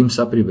 kým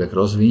sa príbeh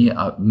rozvinie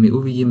a my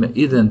uvidíme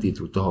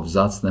identitu toho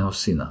vzácneho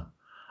syna.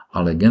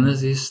 Ale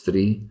Genesis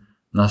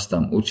 3 nás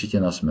tam určite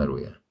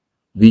nasmeruje.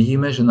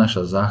 Vidíme, že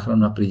naša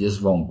záchrana príde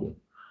zvonku.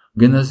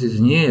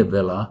 Genesis nie je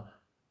veľa,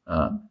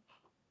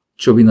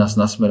 čo by nás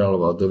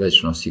nasmerovalo do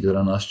večnosti,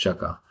 ktorá nás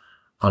čaká.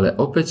 Ale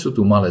opäť sú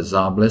tu malé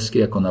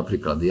záblesky, ako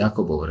napríklad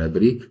Jakobov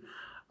rebrík,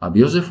 a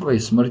v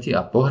Jozefovej smrti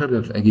a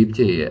pohrebe v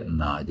Egypte je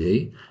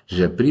nádej,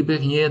 že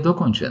príbeh nie je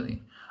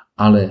dokončený.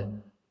 Ale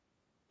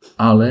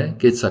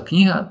keď sa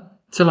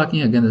celá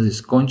kniha Genesis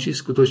skončí,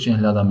 skutočne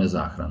hľadáme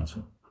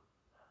záchrancu.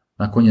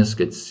 Nakoniec,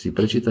 keď si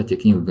prečítate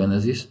knihu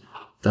Genesis,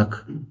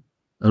 tak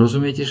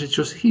rozumiete, že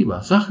čo si chýba?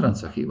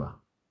 Záchranca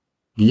chýba.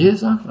 Kde je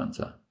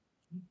záchranca?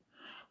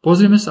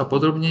 Pozrieme sa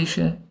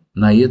podrobnejšie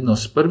na jedno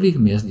z prvých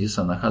miest, kde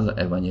sa nachádza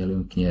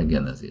Evanjelium v knihe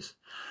Genesis.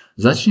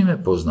 Začneme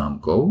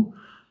poznámkou,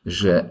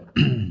 že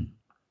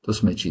to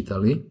sme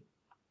čítali,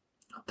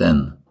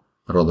 ten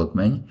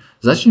rodokmeň.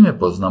 Začneme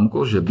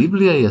poznámkou, že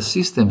Biblia je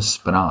systém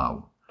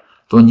správ.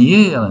 To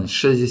nie je len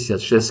 66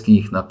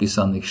 kníh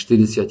napísaných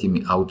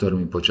 40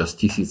 autormi počas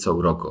tisícov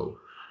rokov.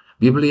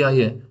 Biblia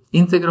je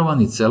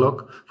integrovaný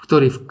celok,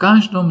 ktorý v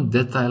každom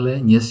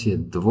detaile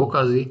nesie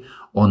dôkazy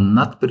o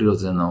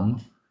nadprirodzenom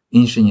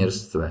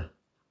inžinierstve,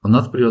 o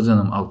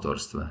nadprirodzenom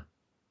autorstve.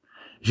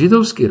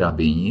 Židovskí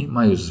rabíni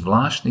majú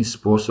zvláštny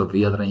spôsob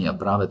vyjadrenia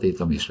práve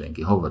tejto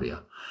myšlienky.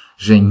 Hovoria,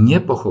 že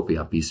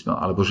nepochopia písmo,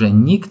 alebo že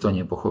nikto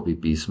nepochopí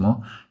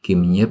písmo,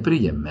 kým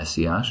nepríde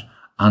Mesiáš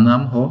a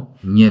nám ho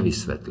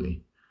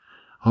nevysvetlí.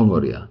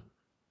 Hovoria,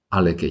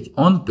 ale keď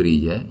on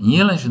príde,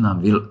 nie len, že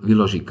nám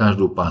vyloží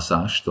každú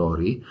pasáž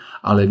Tóry,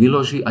 ale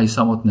vyloží aj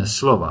samotné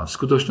slova. V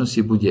skutočnosti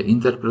bude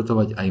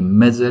interpretovať aj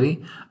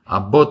medzery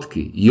a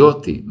bodky,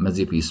 joty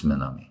medzi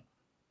písmenami.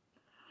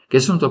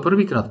 Keď som to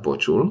prvýkrát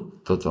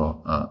počul,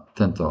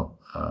 tento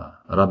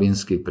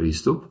rabínsky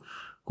prístup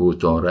ku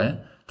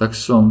Tóre, tak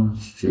som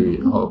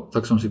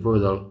si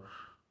povedal,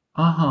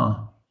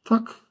 aha,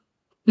 tak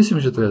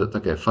myslím, že to je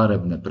také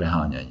farebné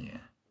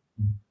preháňanie.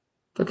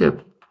 Také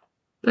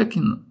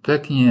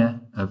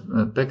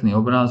pekný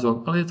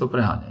obrázok, ale je to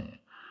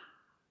preháňanie.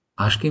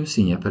 Až kým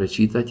si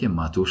neprečítate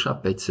Matúša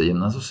 5, 17,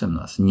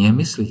 18.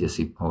 Nemyslíte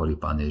si, hovorí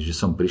Pán Ježiš, že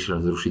som prišiel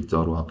zrušiť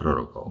Tóru a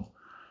prorokov.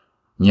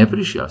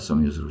 Neprišiel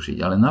som ju zrušiť,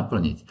 ale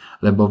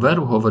naplniť. Lebo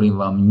veru, hovorím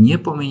vám,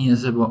 nepominie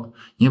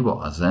nebo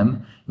a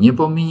zem,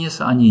 nepominie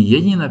sa ani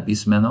jediné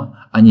písmeno,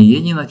 ani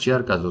jediná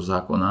čiarka zo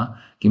zákona,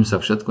 kým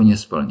sa všetko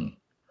nesplní.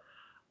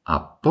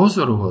 A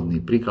pozoruhodný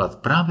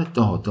príklad práve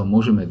tohoto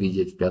môžeme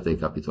vidieť v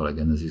 5. kapitole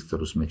Genesis,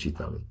 ktorú sme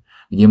čítali,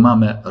 kde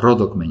máme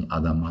rodokmeň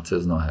Adama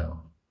cez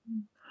Noého.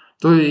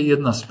 To je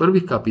jedna z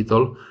prvých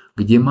kapitol,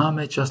 ktorú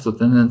máme často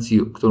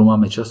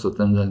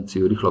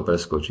tendenciu rýchlo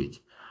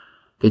preskočiť.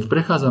 Keď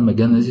prechádzame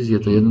Genesis, je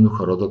to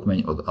jednoducho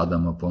rodokmeň od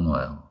Adama po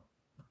Noého.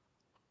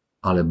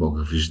 Ale Boh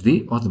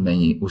vždy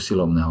odmení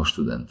usilovného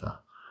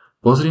študenta.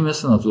 Pozrime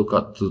sa na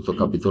túto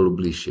kapitolu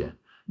bližšie.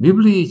 V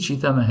Biblii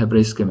čítame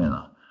hebrejské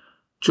mená.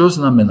 Čo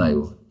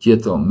znamenajú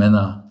tieto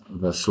mená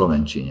v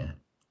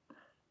slovenčine?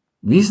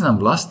 Význam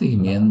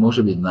vlastných mien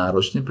môže byť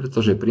náročný,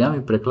 pretože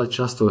priamy preklad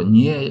často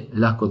nie je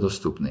ľahko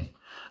dostupný.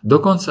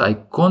 Dokonca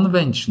aj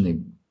konvenčný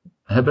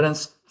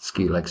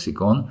hebrejský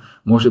lexikon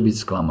môže byť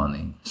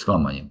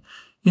sklamaním.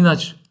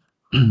 Ináč,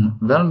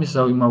 veľmi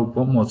zaujímavú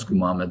pomôcku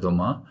máme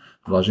doma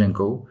s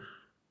Blaženkou,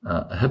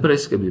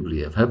 hebrejské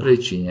Biblie v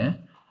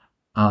hebrejčine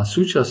a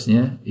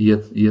súčasne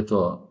je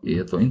to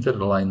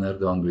interliner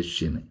do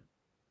angličtiny.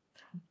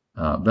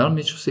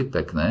 Veľmi čosi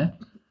pekné,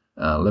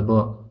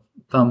 lebo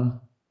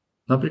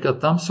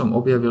napríklad tam som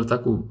objavil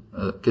takú,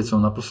 keď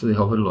som naposledy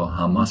hovoril o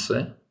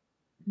Hamase,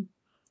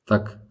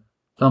 tak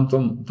tam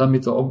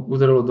mi to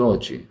udarilo do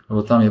očí,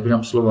 lebo tam je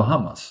priam slovo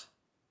Hamas.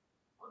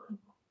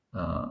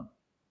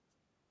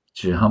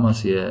 Čiže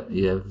Hamas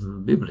je v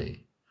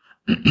Biblii.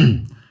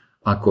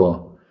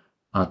 Ako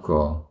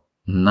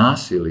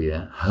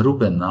násilie,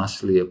 hrubé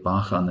násilie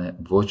páchané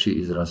voči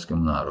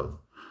izraelskému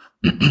národu.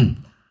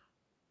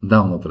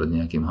 Dávno pred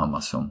nejakým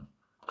Hamasom,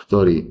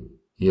 ktorý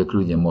je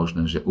kľudne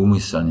možné, že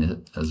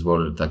úmyselne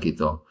zvolil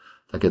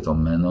takéto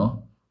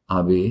meno,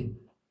 aby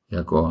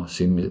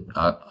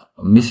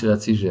mysliať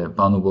si, že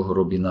Pánu Bohu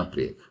robí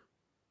napriek.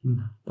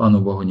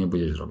 Pánu Bohu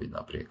nebudeš robiť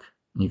napriek.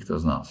 Nikto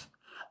z nás.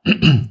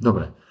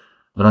 Dobre,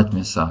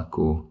 vráťme sa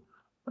ku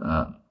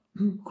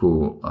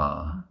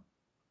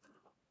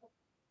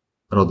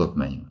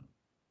rodokmeňu.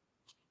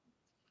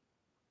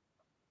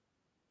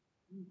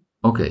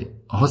 OK,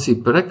 hoci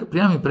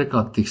priamy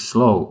preklad tých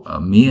slov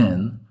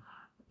mien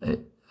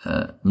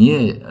nie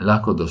je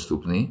ľahko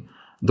dostupný,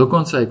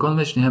 dokonca aj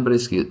konvenčný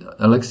hebrejský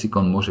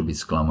lexikon môže byť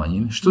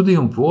sklamaním.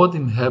 Štúdium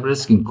pôvodným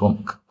hebrejským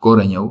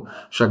koreňov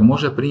však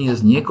môže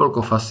priniesť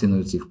niekoľko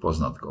fascinujúcich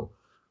poznatkov.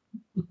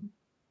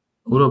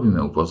 Urobíme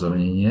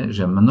upozornenie,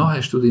 že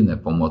mnohé študijné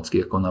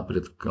pomocky, ako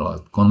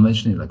napríklad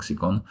konvenčný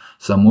lexikon,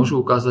 sa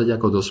môžu ukázať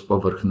ako dosť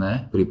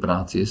povrchné pri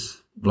práci s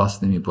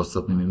vlastnými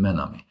podstatnými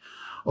menami.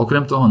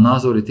 Okrem toho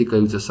názory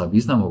týkajúce sa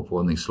významov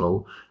pôvodných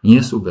slov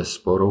nie sú bez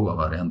sporov a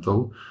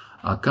variantov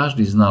a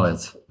každý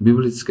znalec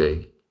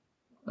biblickej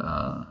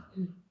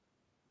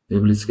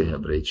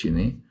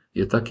hebrejčiny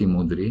je taký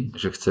múdry,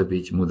 že chce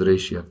byť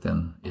múdrejší ako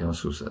ten jeho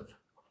sused.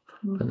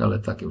 Tak ale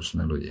takí už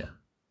sme ľudia.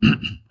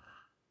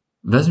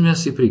 Vezmeme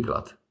si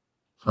príklad.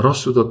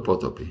 Rozsudok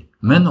potopy.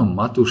 Menom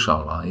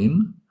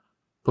Matušalaim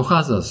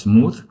pochádza z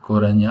múd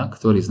koreňa,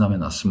 ktorý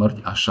znamená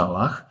smrť, a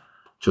šalach,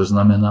 čo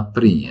znamená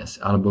priniesť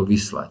alebo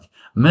vyslať.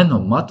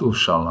 Meno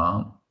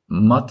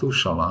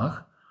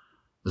Matušalach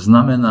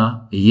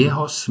znamená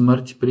jeho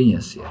smrť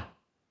prinesie.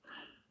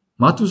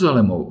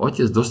 Matuzalemov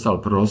otec dostal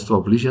proroctvo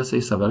o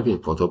blížiacej sa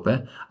veľkej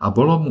potope a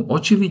bolo mu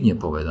očividne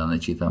povedané,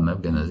 čítame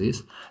v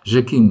Genesis,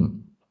 že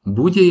kým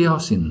bude jeho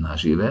syn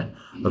nažive,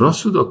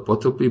 rozsudok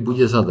potopy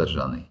bude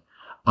zadržaný.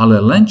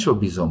 Ale len čo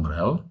by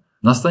zomrel,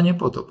 nastane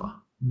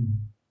potopa.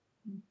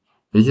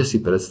 Viete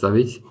si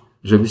predstaviť,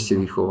 že by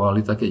ste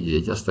vychovali také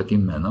dieťa s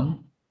takým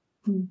menom?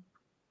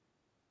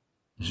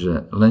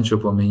 Že len čo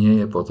pominie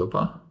je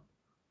potopa?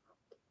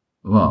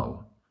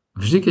 Wow.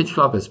 Vždy, keď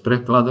chlapec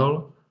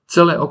prekladol,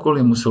 celé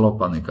okolie muselo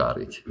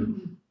panikáriť.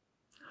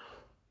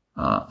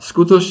 A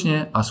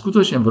skutočne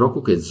v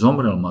roku, keď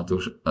zomrel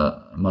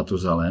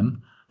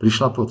Matuzalem,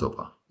 prišla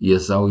potopa. Je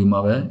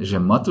zaujímavé, že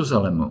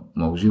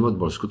Matuzalemov život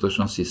bol v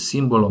skutočnosti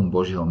symbolom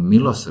Božieho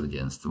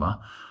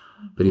milosrdenstva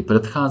pri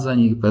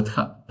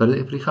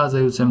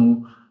prichádzajúcemu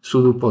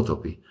súdu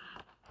potopy.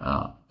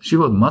 A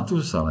život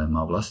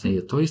Matuzalema vlastne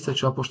je to isté,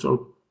 čo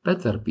apoštol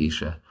Peter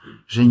píše,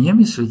 že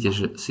nemyslíte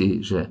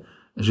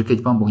že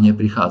keď Pán Boh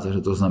neprichádza,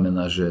 že to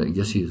znamená, že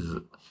kde si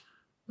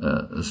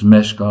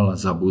zmeškal a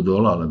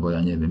zabudol, alebo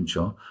ja neviem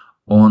čo.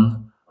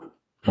 On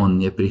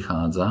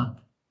neprichádza,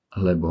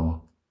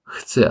 lebo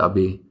chce,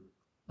 aby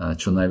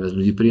čo najviac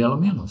ľudí prijalo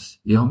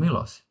milosť, jeho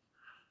milosť.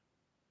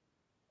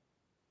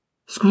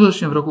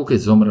 Skutočne v roku, keď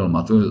zomrel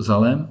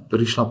Matuzalem,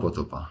 prišla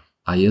potopa.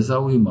 A je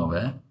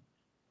zaujímavé,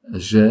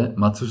 že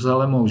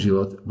Matuzalemov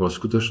život bol v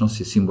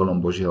skutočnosti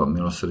symbolom Božieho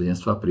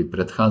milosrdenstva pri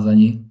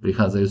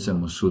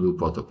prichádzajúcemu súdu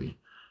potopy.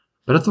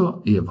 Preto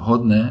je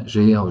vhodné,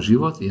 že jeho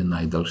život je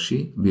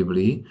najdlhší v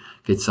Biblii,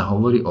 keď sa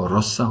hovorí o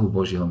rozsahu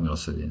Božieho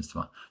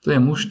milosrdenstva. To je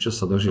muž, čo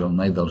sa dožil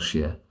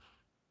najdlhšie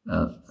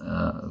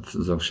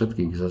zo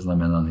všetkých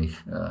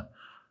zaznamenaných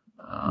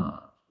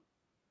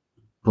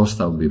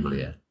postav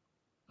Biblie,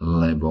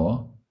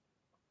 lebo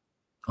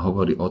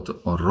hovorí o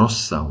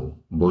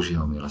rozsahu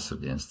Božieho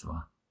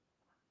milosrdenstva.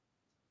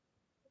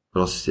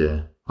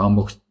 Proste Pán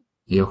Boh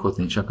je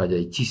ochotný čakať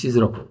aj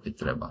 1000 rokov, keď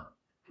treba.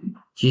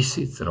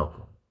 1000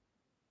 rokov.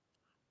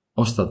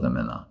 Ostatné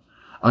mená.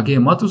 Ak je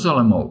v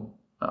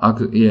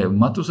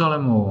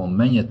Matuzalemovom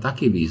mene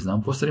taký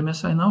význam, pozrime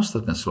sa aj na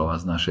ostatné slova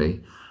z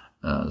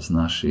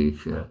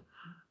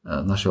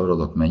našeho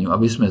rodokmeňu,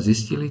 aby sme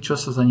zistili, čo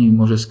sa za nimi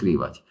môže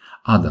skrývať.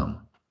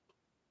 Adam.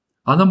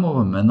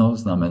 Adamovo meno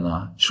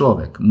znamená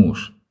človek,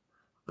 muž.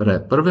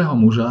 Pre prvého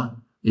muža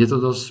je to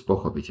dosť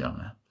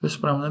pochopiteľné. To je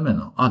správne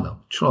meno.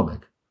 Adam,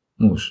 človek,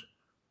 muž.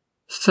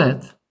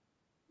 Set,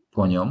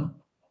 po ňom,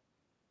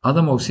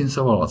 Adamov syn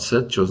sa volal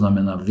Set, čo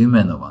znamená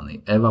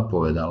vymenovaný. Eva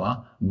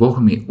povedala, Boh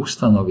mi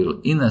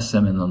ustanovil iné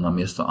semeno na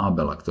miesto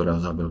Abela,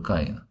 ktorého zabil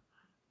Kain.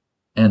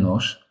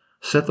 Enoš,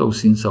 Setov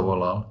syn sa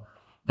volal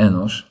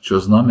Enoš, čo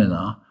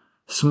znamená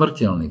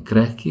smrteľný,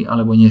 krehký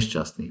alebo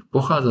nešťastný.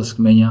 Pochádza z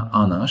kmeňa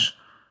Anaš,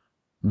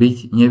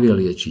 byť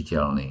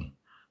nevyliečiteľný.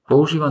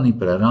 používaný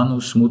pre ranu,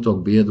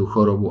 smutok, biedu,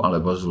 chorobu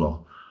alebo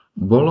zlo.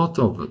 Bolo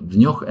to v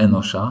dňoch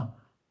Enoša,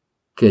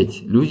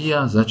 keď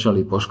ľudia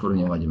začali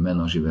poškvrňovať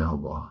meno živého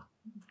Boha.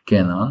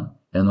 Kenan,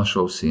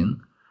 Enošov syn,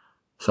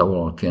 sa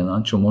volal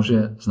Kenan, čo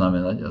môže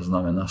znamenať a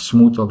znamená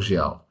smútok,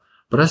 žiaľ.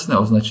 Presné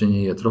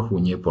označenie je trochu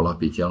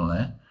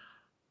nepolapiteľné,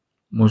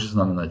 môže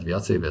znamenať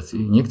viacej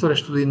vecí. Niektoré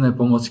študijné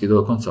pomocky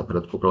dokonca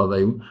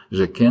predpokladajú,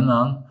 že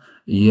Kenan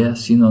je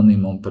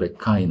synonymom pre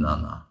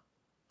Kainana.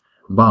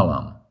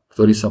 Balaam,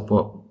 ktorý sa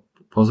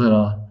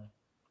pozerá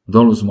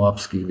dolu z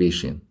Moabských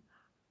výšin.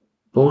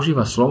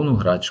 Používa slovnú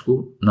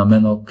hračku na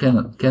meno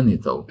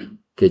Kenitov,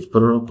 keď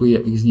prorokuje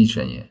ich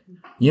zničenie.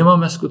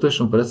 Nemáme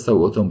skutočnú predstavu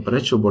o tom,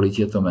 prečo boli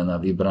tieto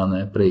mená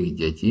vybrané pre ich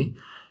deti.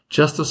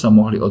 Často sa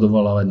mohli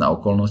odvolávať na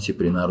okolnosti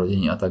pri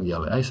narodení a tak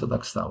ďalej. Aj sa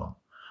tak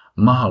stalo.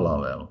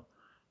 Mahalalel.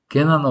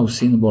 Kenanov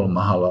syn bol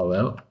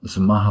Mahalalel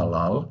z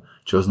Mahalal,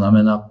 čo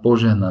znamená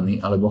požehnaný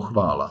alebo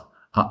chvála.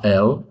 A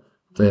El,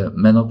 to je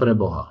meno pre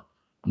Boha.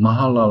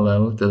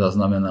 Mahalalel teda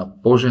znamená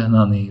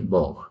požehnaný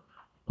Boh,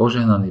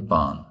 požehnaný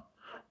Pán.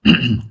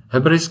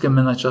 Hebrejské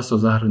mená často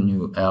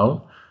zahrňujú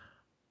El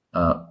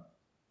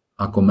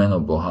ako meno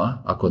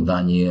Boha, ako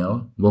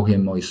Daniel, Boh je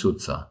môj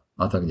sudca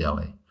a tak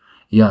ďalej.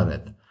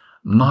 Jared.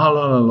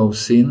 Mahalalelov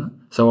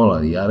syn sa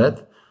volal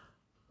Jared,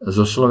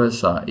 zo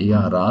slovesa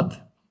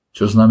Jarad,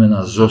 čo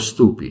znamená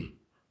zostúpi.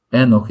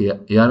 Enoch,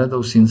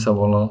 Jaredov syn sa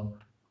volal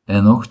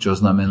Enoch, čo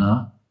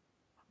znamená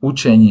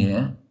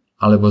učenie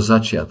alebo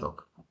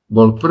začiatok.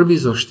 Bol prvý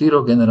zo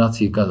 4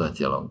 generácií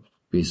kazateľov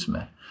v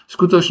písme. V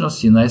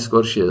skutočnosti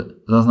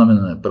najskoršie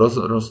zaznamenané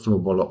proroctvo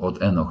bolo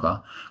od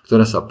Enocha,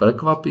 ktoré sa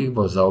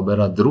prekvapivo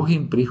zaoberá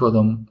druhým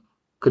príchodom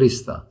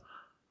Krista.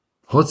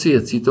 Hoci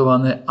je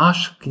citované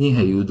až v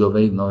knihe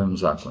Judovej v Novom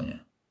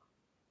zákone.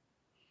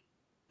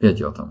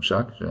 Viete o tom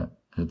však, že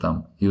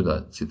tam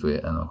Juda cituje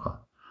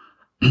Enocha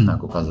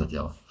ako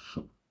kazateľ.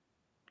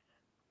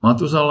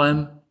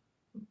 Matuzalém,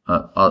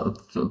 a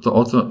to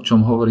o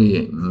čom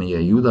hovorí, je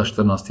Juda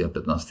 14. a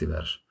 15.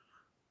 verš.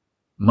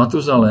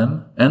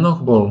 Matuzalém,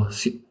 Enoch bol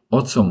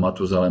otcom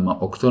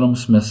Matuzaléma, o ktorom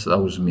sme sa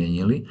už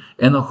zmienili.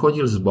 Enoch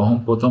chodil s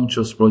Bohom po tom,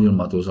 čo splodil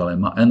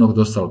Matuzaléma. Enoch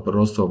dostal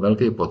proroctvo v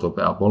veľkej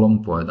potope a bolo mu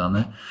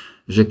povedané,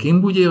 že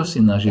kým bude jeho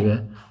syn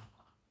nažive,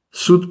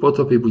 súd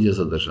potopy bude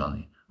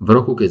zadržaný. V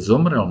roku, keď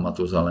zomrel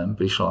Matuzalém,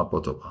 prišla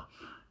potopa.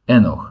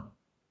 Enoch,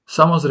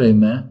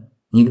 samozrejme,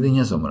 nikdy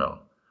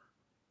nezomrel.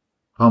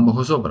 Pán Boh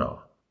ho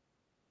zobral.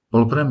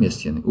 Bol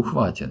premiestnený,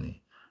 uchvátený.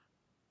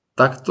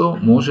 Takto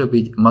môže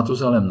byť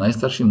Matuzalém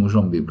najstarším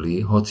mužom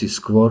Biblii, hoci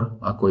skôr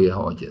ako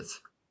jeho otec.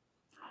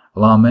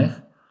 Lámech,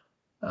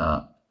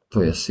 to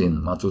je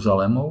syn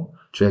Matuzalémov,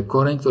 čo je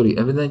koreň, ktorý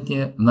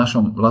evidentne v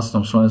našom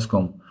vlastnom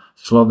slovenskom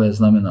slove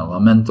znamená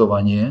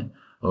lamentovanie.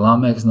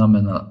 Lámech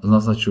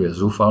naznačuje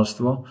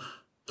zúfalstvo.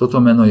 Toto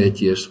meno je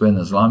tiež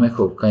spojené s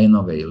Lámechov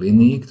Kainovej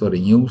linii,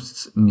 ktorý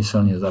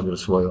neúmyselne zabil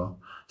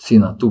svojho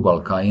syna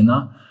Tubal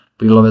Kaina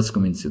pri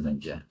loveckom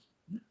incidente.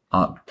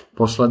 A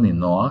posledný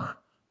Noach.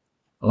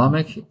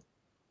 Lamech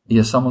je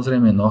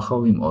samozrejme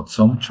Noachovým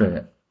otcom, čo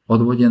je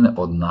odvodené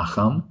od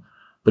Nacham,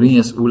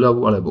 priniesť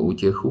úľavu alebo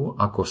útechu,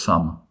 ako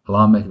sám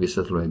Lamech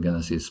vysvetľuje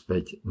Genesis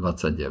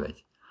 5.29.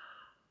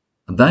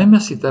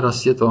 Dajme si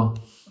teraz tieto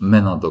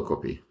mená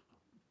dokopy.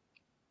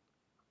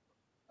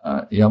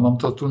 Ja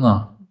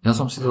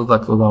som si to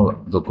takto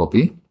dal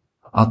dokopy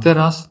a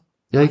teraz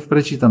ja ich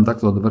prečítam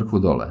takto od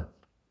vrchu dole.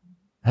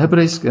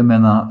 Hebrejské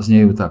mená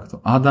zniejú takto.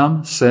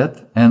 Adam,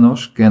 Set,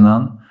 Enoš,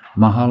 Kenan,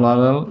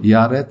 Mahalalel,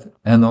 Jared,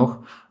 Enoch,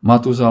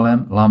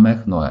 Matuzalém,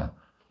 Lamech, Noé.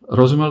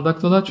 Rozumel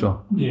takto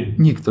dačo? Nie.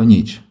 Nikto,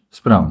 nič.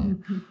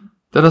 Správne.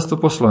 Teraz to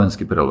po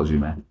slovensky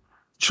preložíme.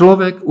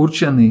 Človek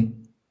určený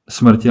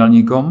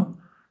smrteľníkom,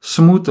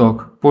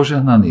 smútok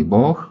požehnaný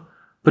Boh,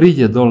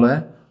 príde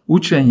dole,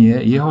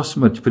 učenie, jeho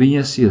smrť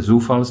prinesie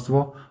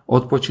zúfalstvo,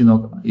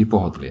 odpočinok i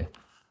pohodlie.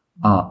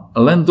 A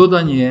len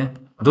dodanie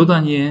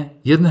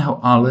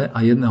jedného ale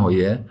a jedného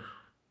je,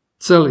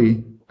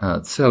 celý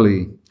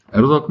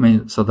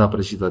rodokmeň sa dá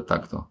prečítať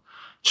takto.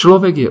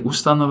 Človek je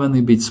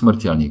ustanovený byť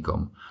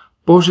smrteľníkom.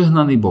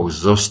 Požehnaný Boh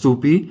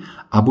zostúpi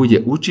a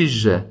bude učiť,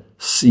 že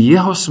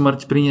jeho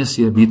smrť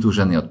prinesie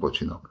vytúžený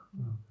odpočinok.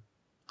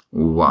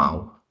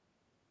 Wow.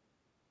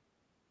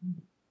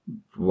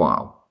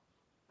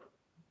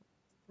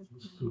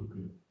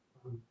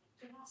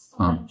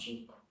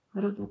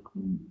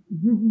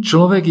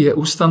 Človek je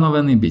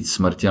ustanovený byť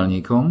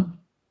smrteľníkom,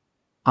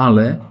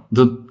 ale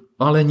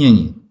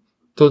není.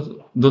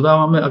 To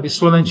dodávame, aby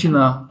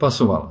slovenčina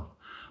pasovala.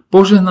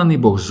 Požehnaný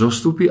Boh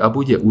zostupí a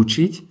bude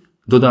učiť,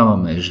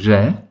 dodávame,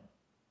 že,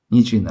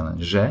 nič iné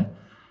len, že,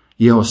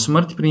 jeho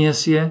smrť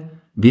prinesie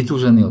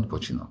vytúžený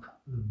odpočinok.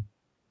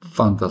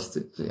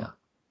 Fantastia.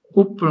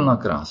 Úplná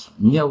krása.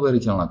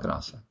 Neuveriteľná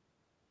krása.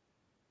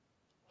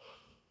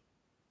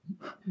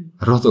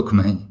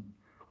 Rodokmeň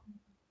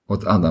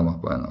od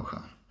Adama po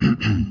Enocha.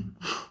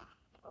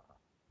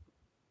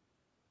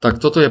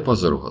 Tak toto je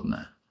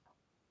pozoruhodné.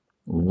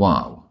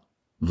 Wow.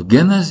 V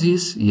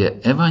Genesis je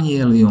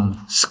Evanjelium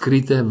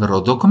skryté v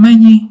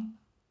rodokmeni?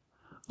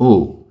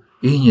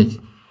 I hneď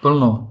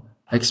plno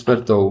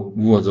expertov v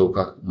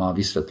úvodzovkách má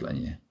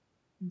vysvetlenie.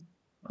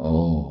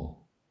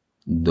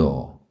 Do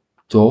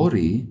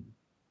Tóry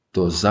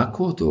to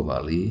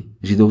zakódovali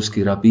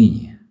židovskí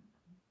rabíni.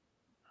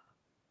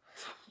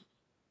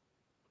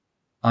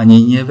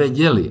 Ani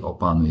nevedeli o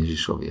Pánu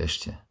Ježišovi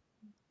ešte,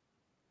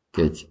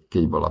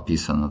 keď bola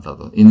písaná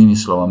táto. Inými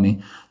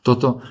slovami,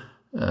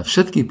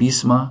 všetky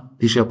písma,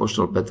 píše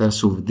apoštol Peter,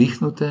 sú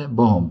vdychnuté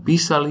Bohom.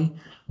 Písali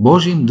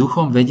Božím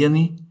duchom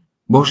vedení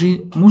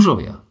Boží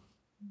mužovia.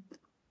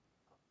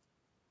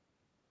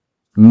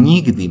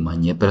 Nikdy ma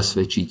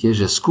nepresvedčíte,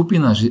 že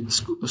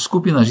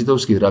skupina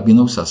židovských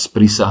rabínov sa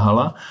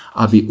sprisahala,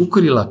 aby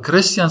ukryla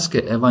kresťanské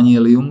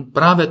evanjelium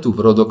práve tu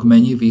v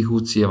rodokmeni v ich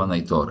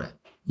uctievanej Tóre.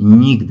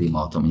 Nikdy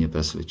ma o tom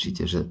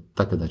nepresvedčíte, že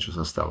takéto čo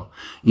sa stalo.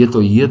 Je to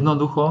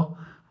jednoducho,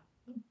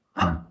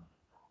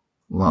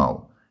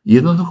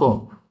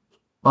 jednoducho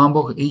Pán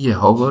Boh ide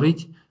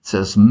hovoriť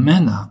cez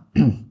mena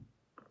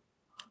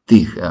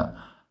tých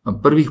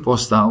prvých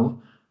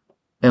postav.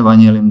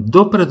 Evanjelium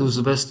dopredu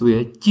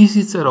zvestuje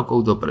 1000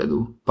 rokov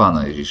dopredu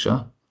Pána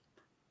Ježiša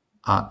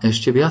a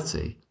ešte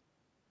viacej.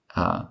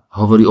 A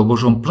hovorí o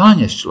Božom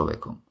pláne s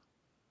človekom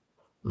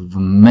v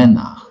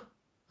menách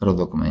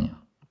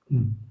rodokmeňa.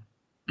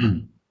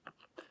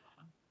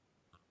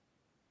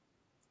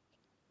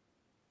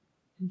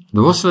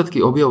 Dôsledky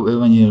objavu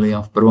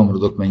Evanjelia v prvom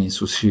rodokmeni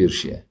sú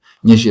širšie,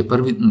 než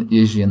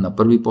je na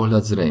prvý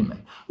pohľad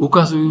zrejme.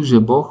 Ukazujú, že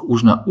Boh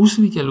už na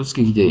úsvite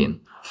ľudských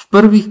dejín v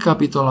prvých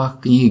kapitolách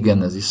knihy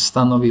Genesis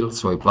stanovil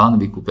svoj plán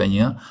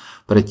vykúpenia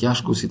pre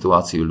ťažkú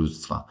situáciu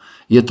ľudstva.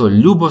 Je to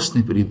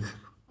ľúbostný príbeh.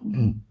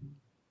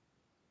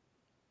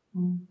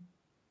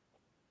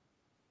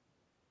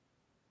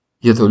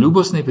 Je to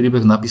ľúbostný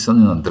príbeh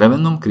napísaný na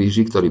drevenom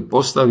kríži, ktorý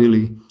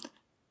postavili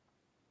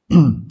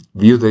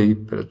v Judei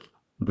pred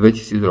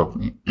 2000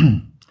 rokmi.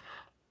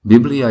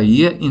 Biblia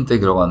je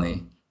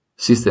integrovaný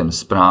systém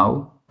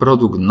správ,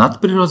 produkt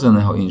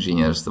nadprirodzeného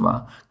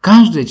inžinierstva.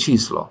 Každé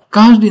číslo,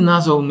 každý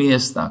názov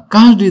miesta,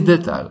 každý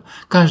detail,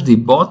 každý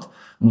bod,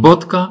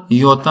 bodka,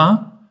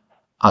 jota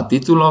a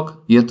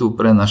titulok je tu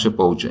pre naše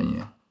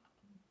poučenie.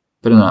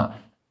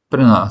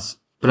 Pre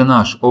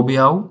náš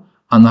objav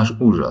a náš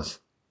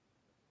úžas.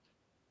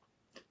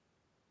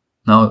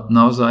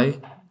 Naozaj,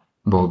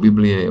 Boh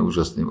Biblie je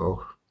úžasný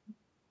Boh.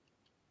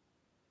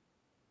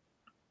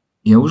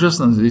 Je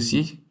úžasné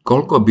zistiť,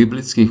 koľko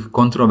biblických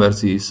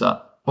kontroverzií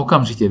sa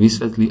okamžite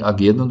vysvetlí, ak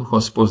jednoducho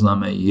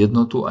spoznáme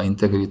jednotu a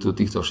integritu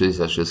týchto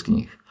 66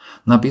 kníh,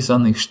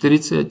 napísaných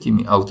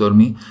 40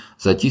 autormi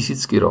za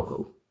tisícky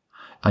rokov.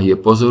 A je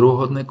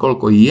pozoruhodné,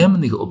 koľko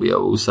jemných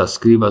objavov sa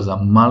skrýva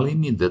za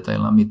malými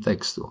detailami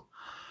textu.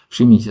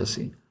 Všimnite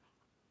si,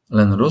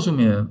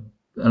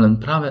 len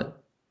práve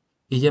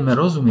ideme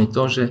rozumieť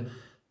to, že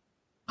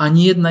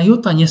ani jedna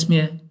jota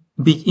nesmie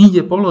byť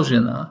inde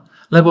položená,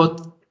 lebo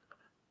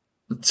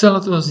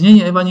celé to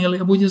znenie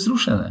Evanjelia bude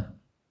zrušené.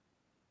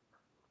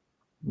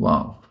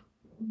 Wow.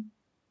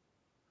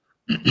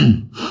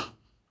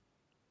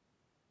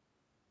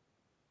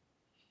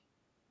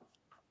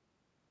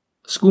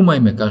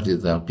 Skúmajme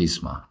každý detail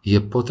písma. Je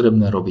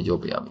potrebné robiť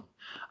objavy,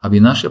 aby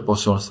naše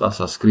posolstva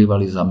sa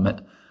skrývali za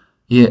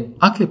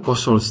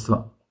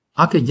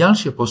aké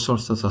ďalšie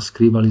posolstva sa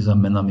skrývali za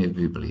menami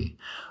v Biblii.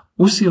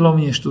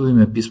 Usilovne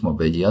študujme písmo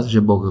vediac, že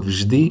Boh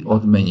vždy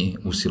odmení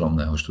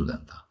usilovného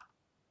študenta.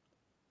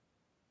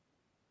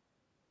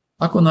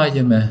 Ako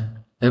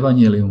nájdeme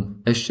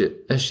Evanjelium,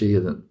 ešte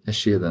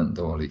jeden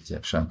dovolíte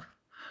však,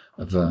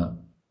 v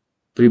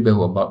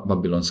príbehu o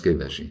babylonskej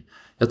veži.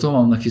 Ja toho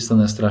mám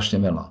nachystané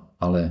strašne veľa,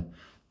 ale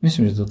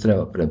myslím, že to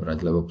treba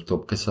prebrať, lebo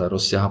to, keď sa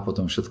rozťaha,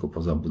 potom všetko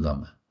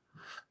pozabudáme.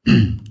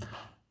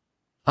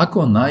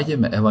 Ako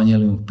nájdeme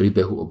Evanjelium v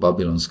príbehu o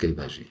babylonskej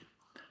veži?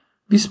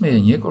 V písme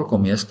je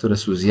niekoľko miest, ktoré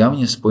sú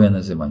zjavne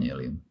spojené s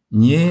Evanjelium.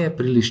 Nie je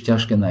príliš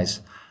ťažké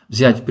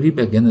vziať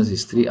príbeh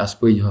Genesis 3 a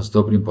spojiť ho s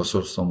dobrým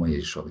posolstvom o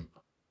Ježišovi.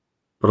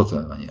 Proto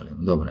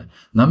Evanjelium. Dobre.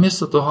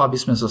 Namiesto toho, aby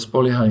sme sa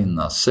spoliehali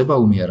na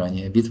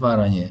sebaumieranie,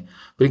 vytváranie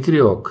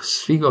prikryvok z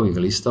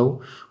figových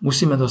listov,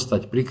 musíme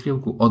dostať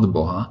prikryvku od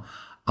Boha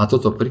a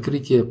toto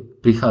prikrytie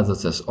prichádza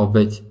cez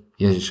obeť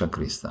Ježiša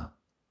Krista.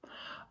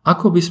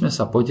 Ako by sme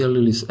sa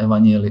podelili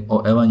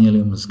o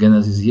Evanjelium z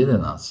Genesis 11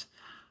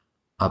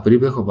 a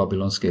príbeh o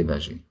babylonskej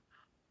veži?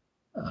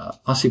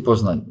 Asi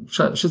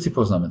všetci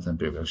poznáme ten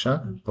príbeh,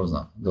 však?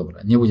 Poznáme.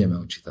 Dobre, nebudeme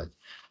ho čítať.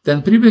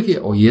 Ten príbeh je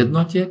o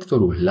jednote,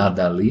 ktorú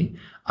hľadali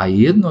a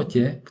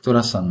jednote,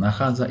 ktorá sa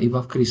nachádza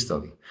iba v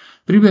Kristovi.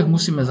 Príbeh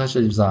musíme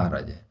začať v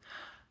záhrade.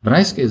 V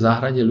rajskej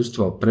záhrade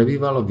ľudstvo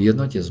prebývalo v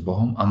jednote s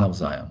Bohom a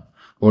navzájom.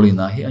 Boli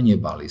nahí a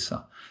nebali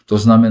sa. To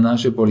znamená,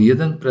 že boli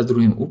jeden pred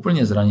druhým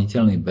úplne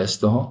zraniteľní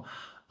bez toho,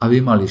 aby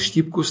mali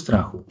štipku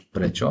strachu.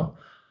 Prečo?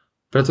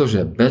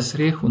 Pretože bez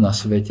hriechu na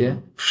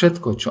svete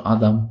všetko, čo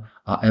Adam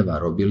a Eva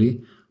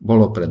robili,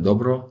 bolo pre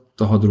dobro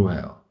toho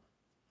druhého.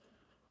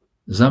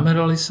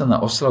 Zamerali sa na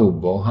oslavu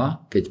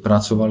Boha, keď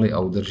pracovali a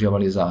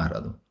udržiavali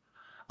záhradu.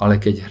 Ale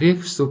keď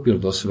hriech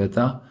vstúpil do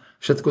sveta,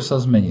 všetko sa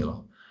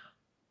zmenilo.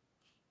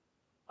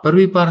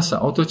 Prvý pár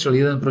sa otočil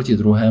jeden proti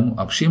druhému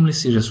a všimli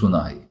si, že sú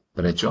nahí.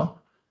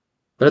 Prečo?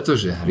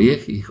 pretože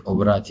hriech ich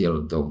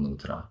obrátil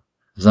dovnútra.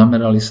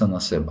 Zamerali sa na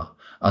seba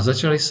a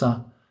začali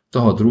sa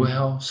toho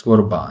druhého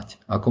skôr báť,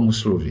 ako mu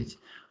slúžiť.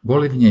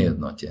 Boli v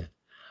nejednote.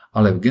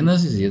 Ale v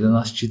Genesis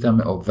 11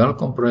 čítame o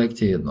veľkom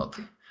projekte jednoty.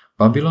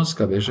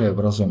 Babylonská väža je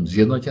obrazom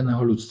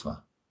zjednoteného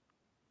ľudstva.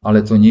 Ale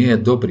to nie je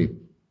dobrý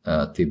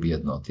typ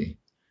jednoty.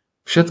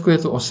 Všetko je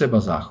to o seba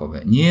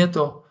záchove. Nie je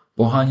to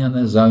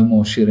poháňané záujmom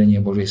o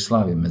šírenie Božej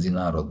slávy medzi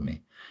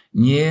národmi.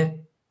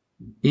 Nie,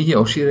 ide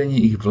o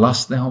šírenie ich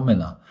vlastného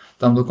mena.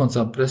 Tam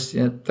dokonca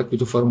presne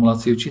takúto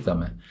formuláciu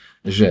čítame,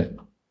 že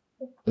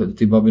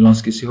tí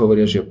babylonskí si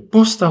hovoria, že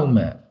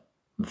postavme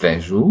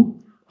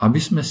väžu, aby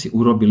sme si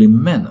urobili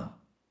meno.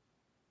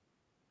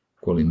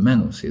 Kvôli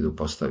menu si idú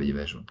postaviť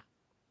väžu.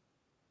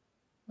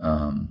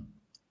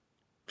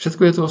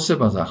 Všetko je to o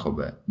seba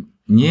záchobe.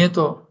 Nie je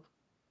to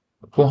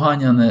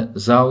poháňané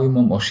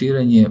záujmom o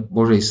šírenie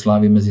Božej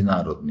slávy medzi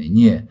národmi.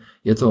 Nie.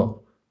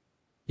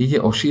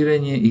 Ide o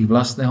šírenie ich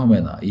vlastného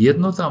mena.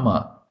 Jednota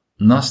má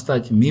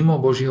nastať mimo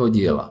Božieho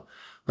diela.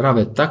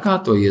 Práve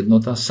takáto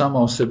jednota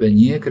sama o sebe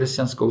nie je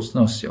kresťanskou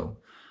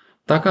cnosťou.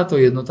 Takáto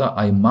jednota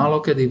aj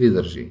málo kedy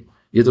vydrží.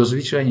 Je to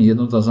zvyčajne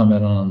jednota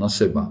zameraná na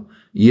seba.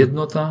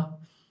 Jednota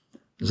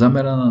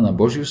zameraná na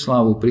Božiu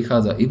slávu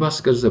prichádza iba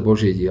skrze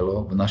Božie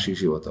dielo v našich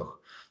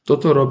životoch.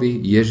 Toto robí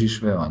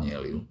Ježiš v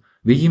Evanjeliu.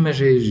 Vidíme,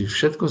 že Ježiš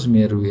všetko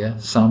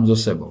zmieruje sám so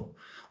sebou.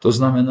 To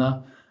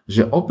znamená,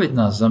 že opäť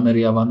nás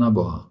zameriava na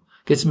Boha.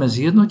 Keď sme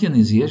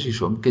zjednotení s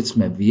Ježišom, keď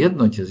sme v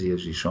jednote s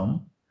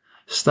Ježišom,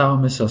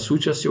 stávame sa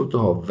súčasťou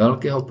toho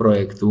veľkého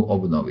projektu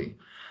obnovy.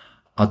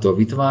 A to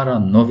vytvára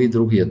nový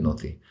druh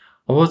jednoty.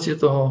 Ovocie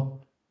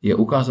toho je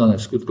ukázané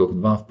v skutkoch 2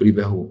 v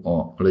príbehu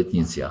o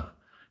letniciach.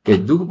 Keď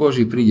Duch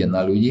Boží príde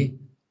na ľudí,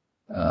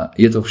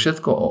 je to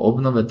všetko o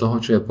obnove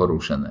toho, čo je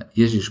porušené.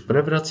 Ježiš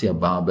prevracia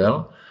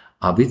Bábel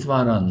a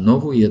vytvára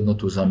novú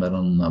jednotu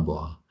zameranú na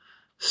Boha.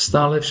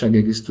 Stále však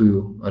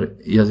existujú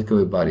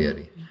jazykové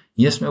bariéry.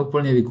 Nie sme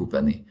úplne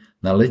vykúpení.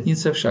 Na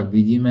letnice však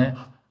vidíme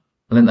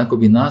len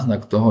akoby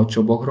náznak toho,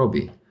 čo Boh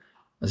robí.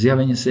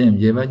 Zjavenie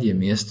 7.9 je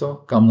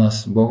miesto, kam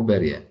nás Boh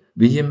berie.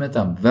 Vidíme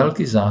tam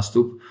veľký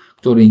zástup,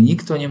 ktorý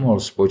nikto nemohol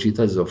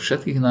spočítať zo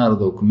všetkých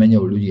národov,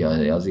 kmeňov, ľudí a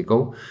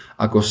jazykov,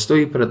 ako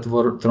stojí pred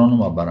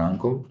trónom a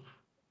baránkom,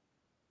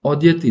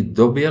 odetý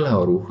do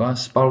bieleho rúcha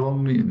s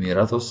palmovými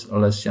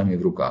ratolestiami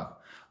v rukách.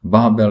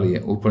 Bábel je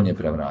úplne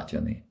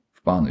prevrátený v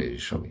Pánu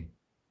Ježišovi.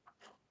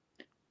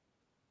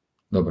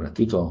 Dobre,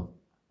 tuto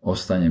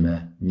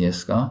ostaneme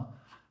dneska.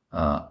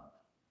 A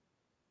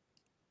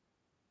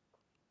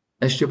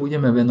ešte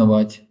budeme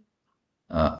venovať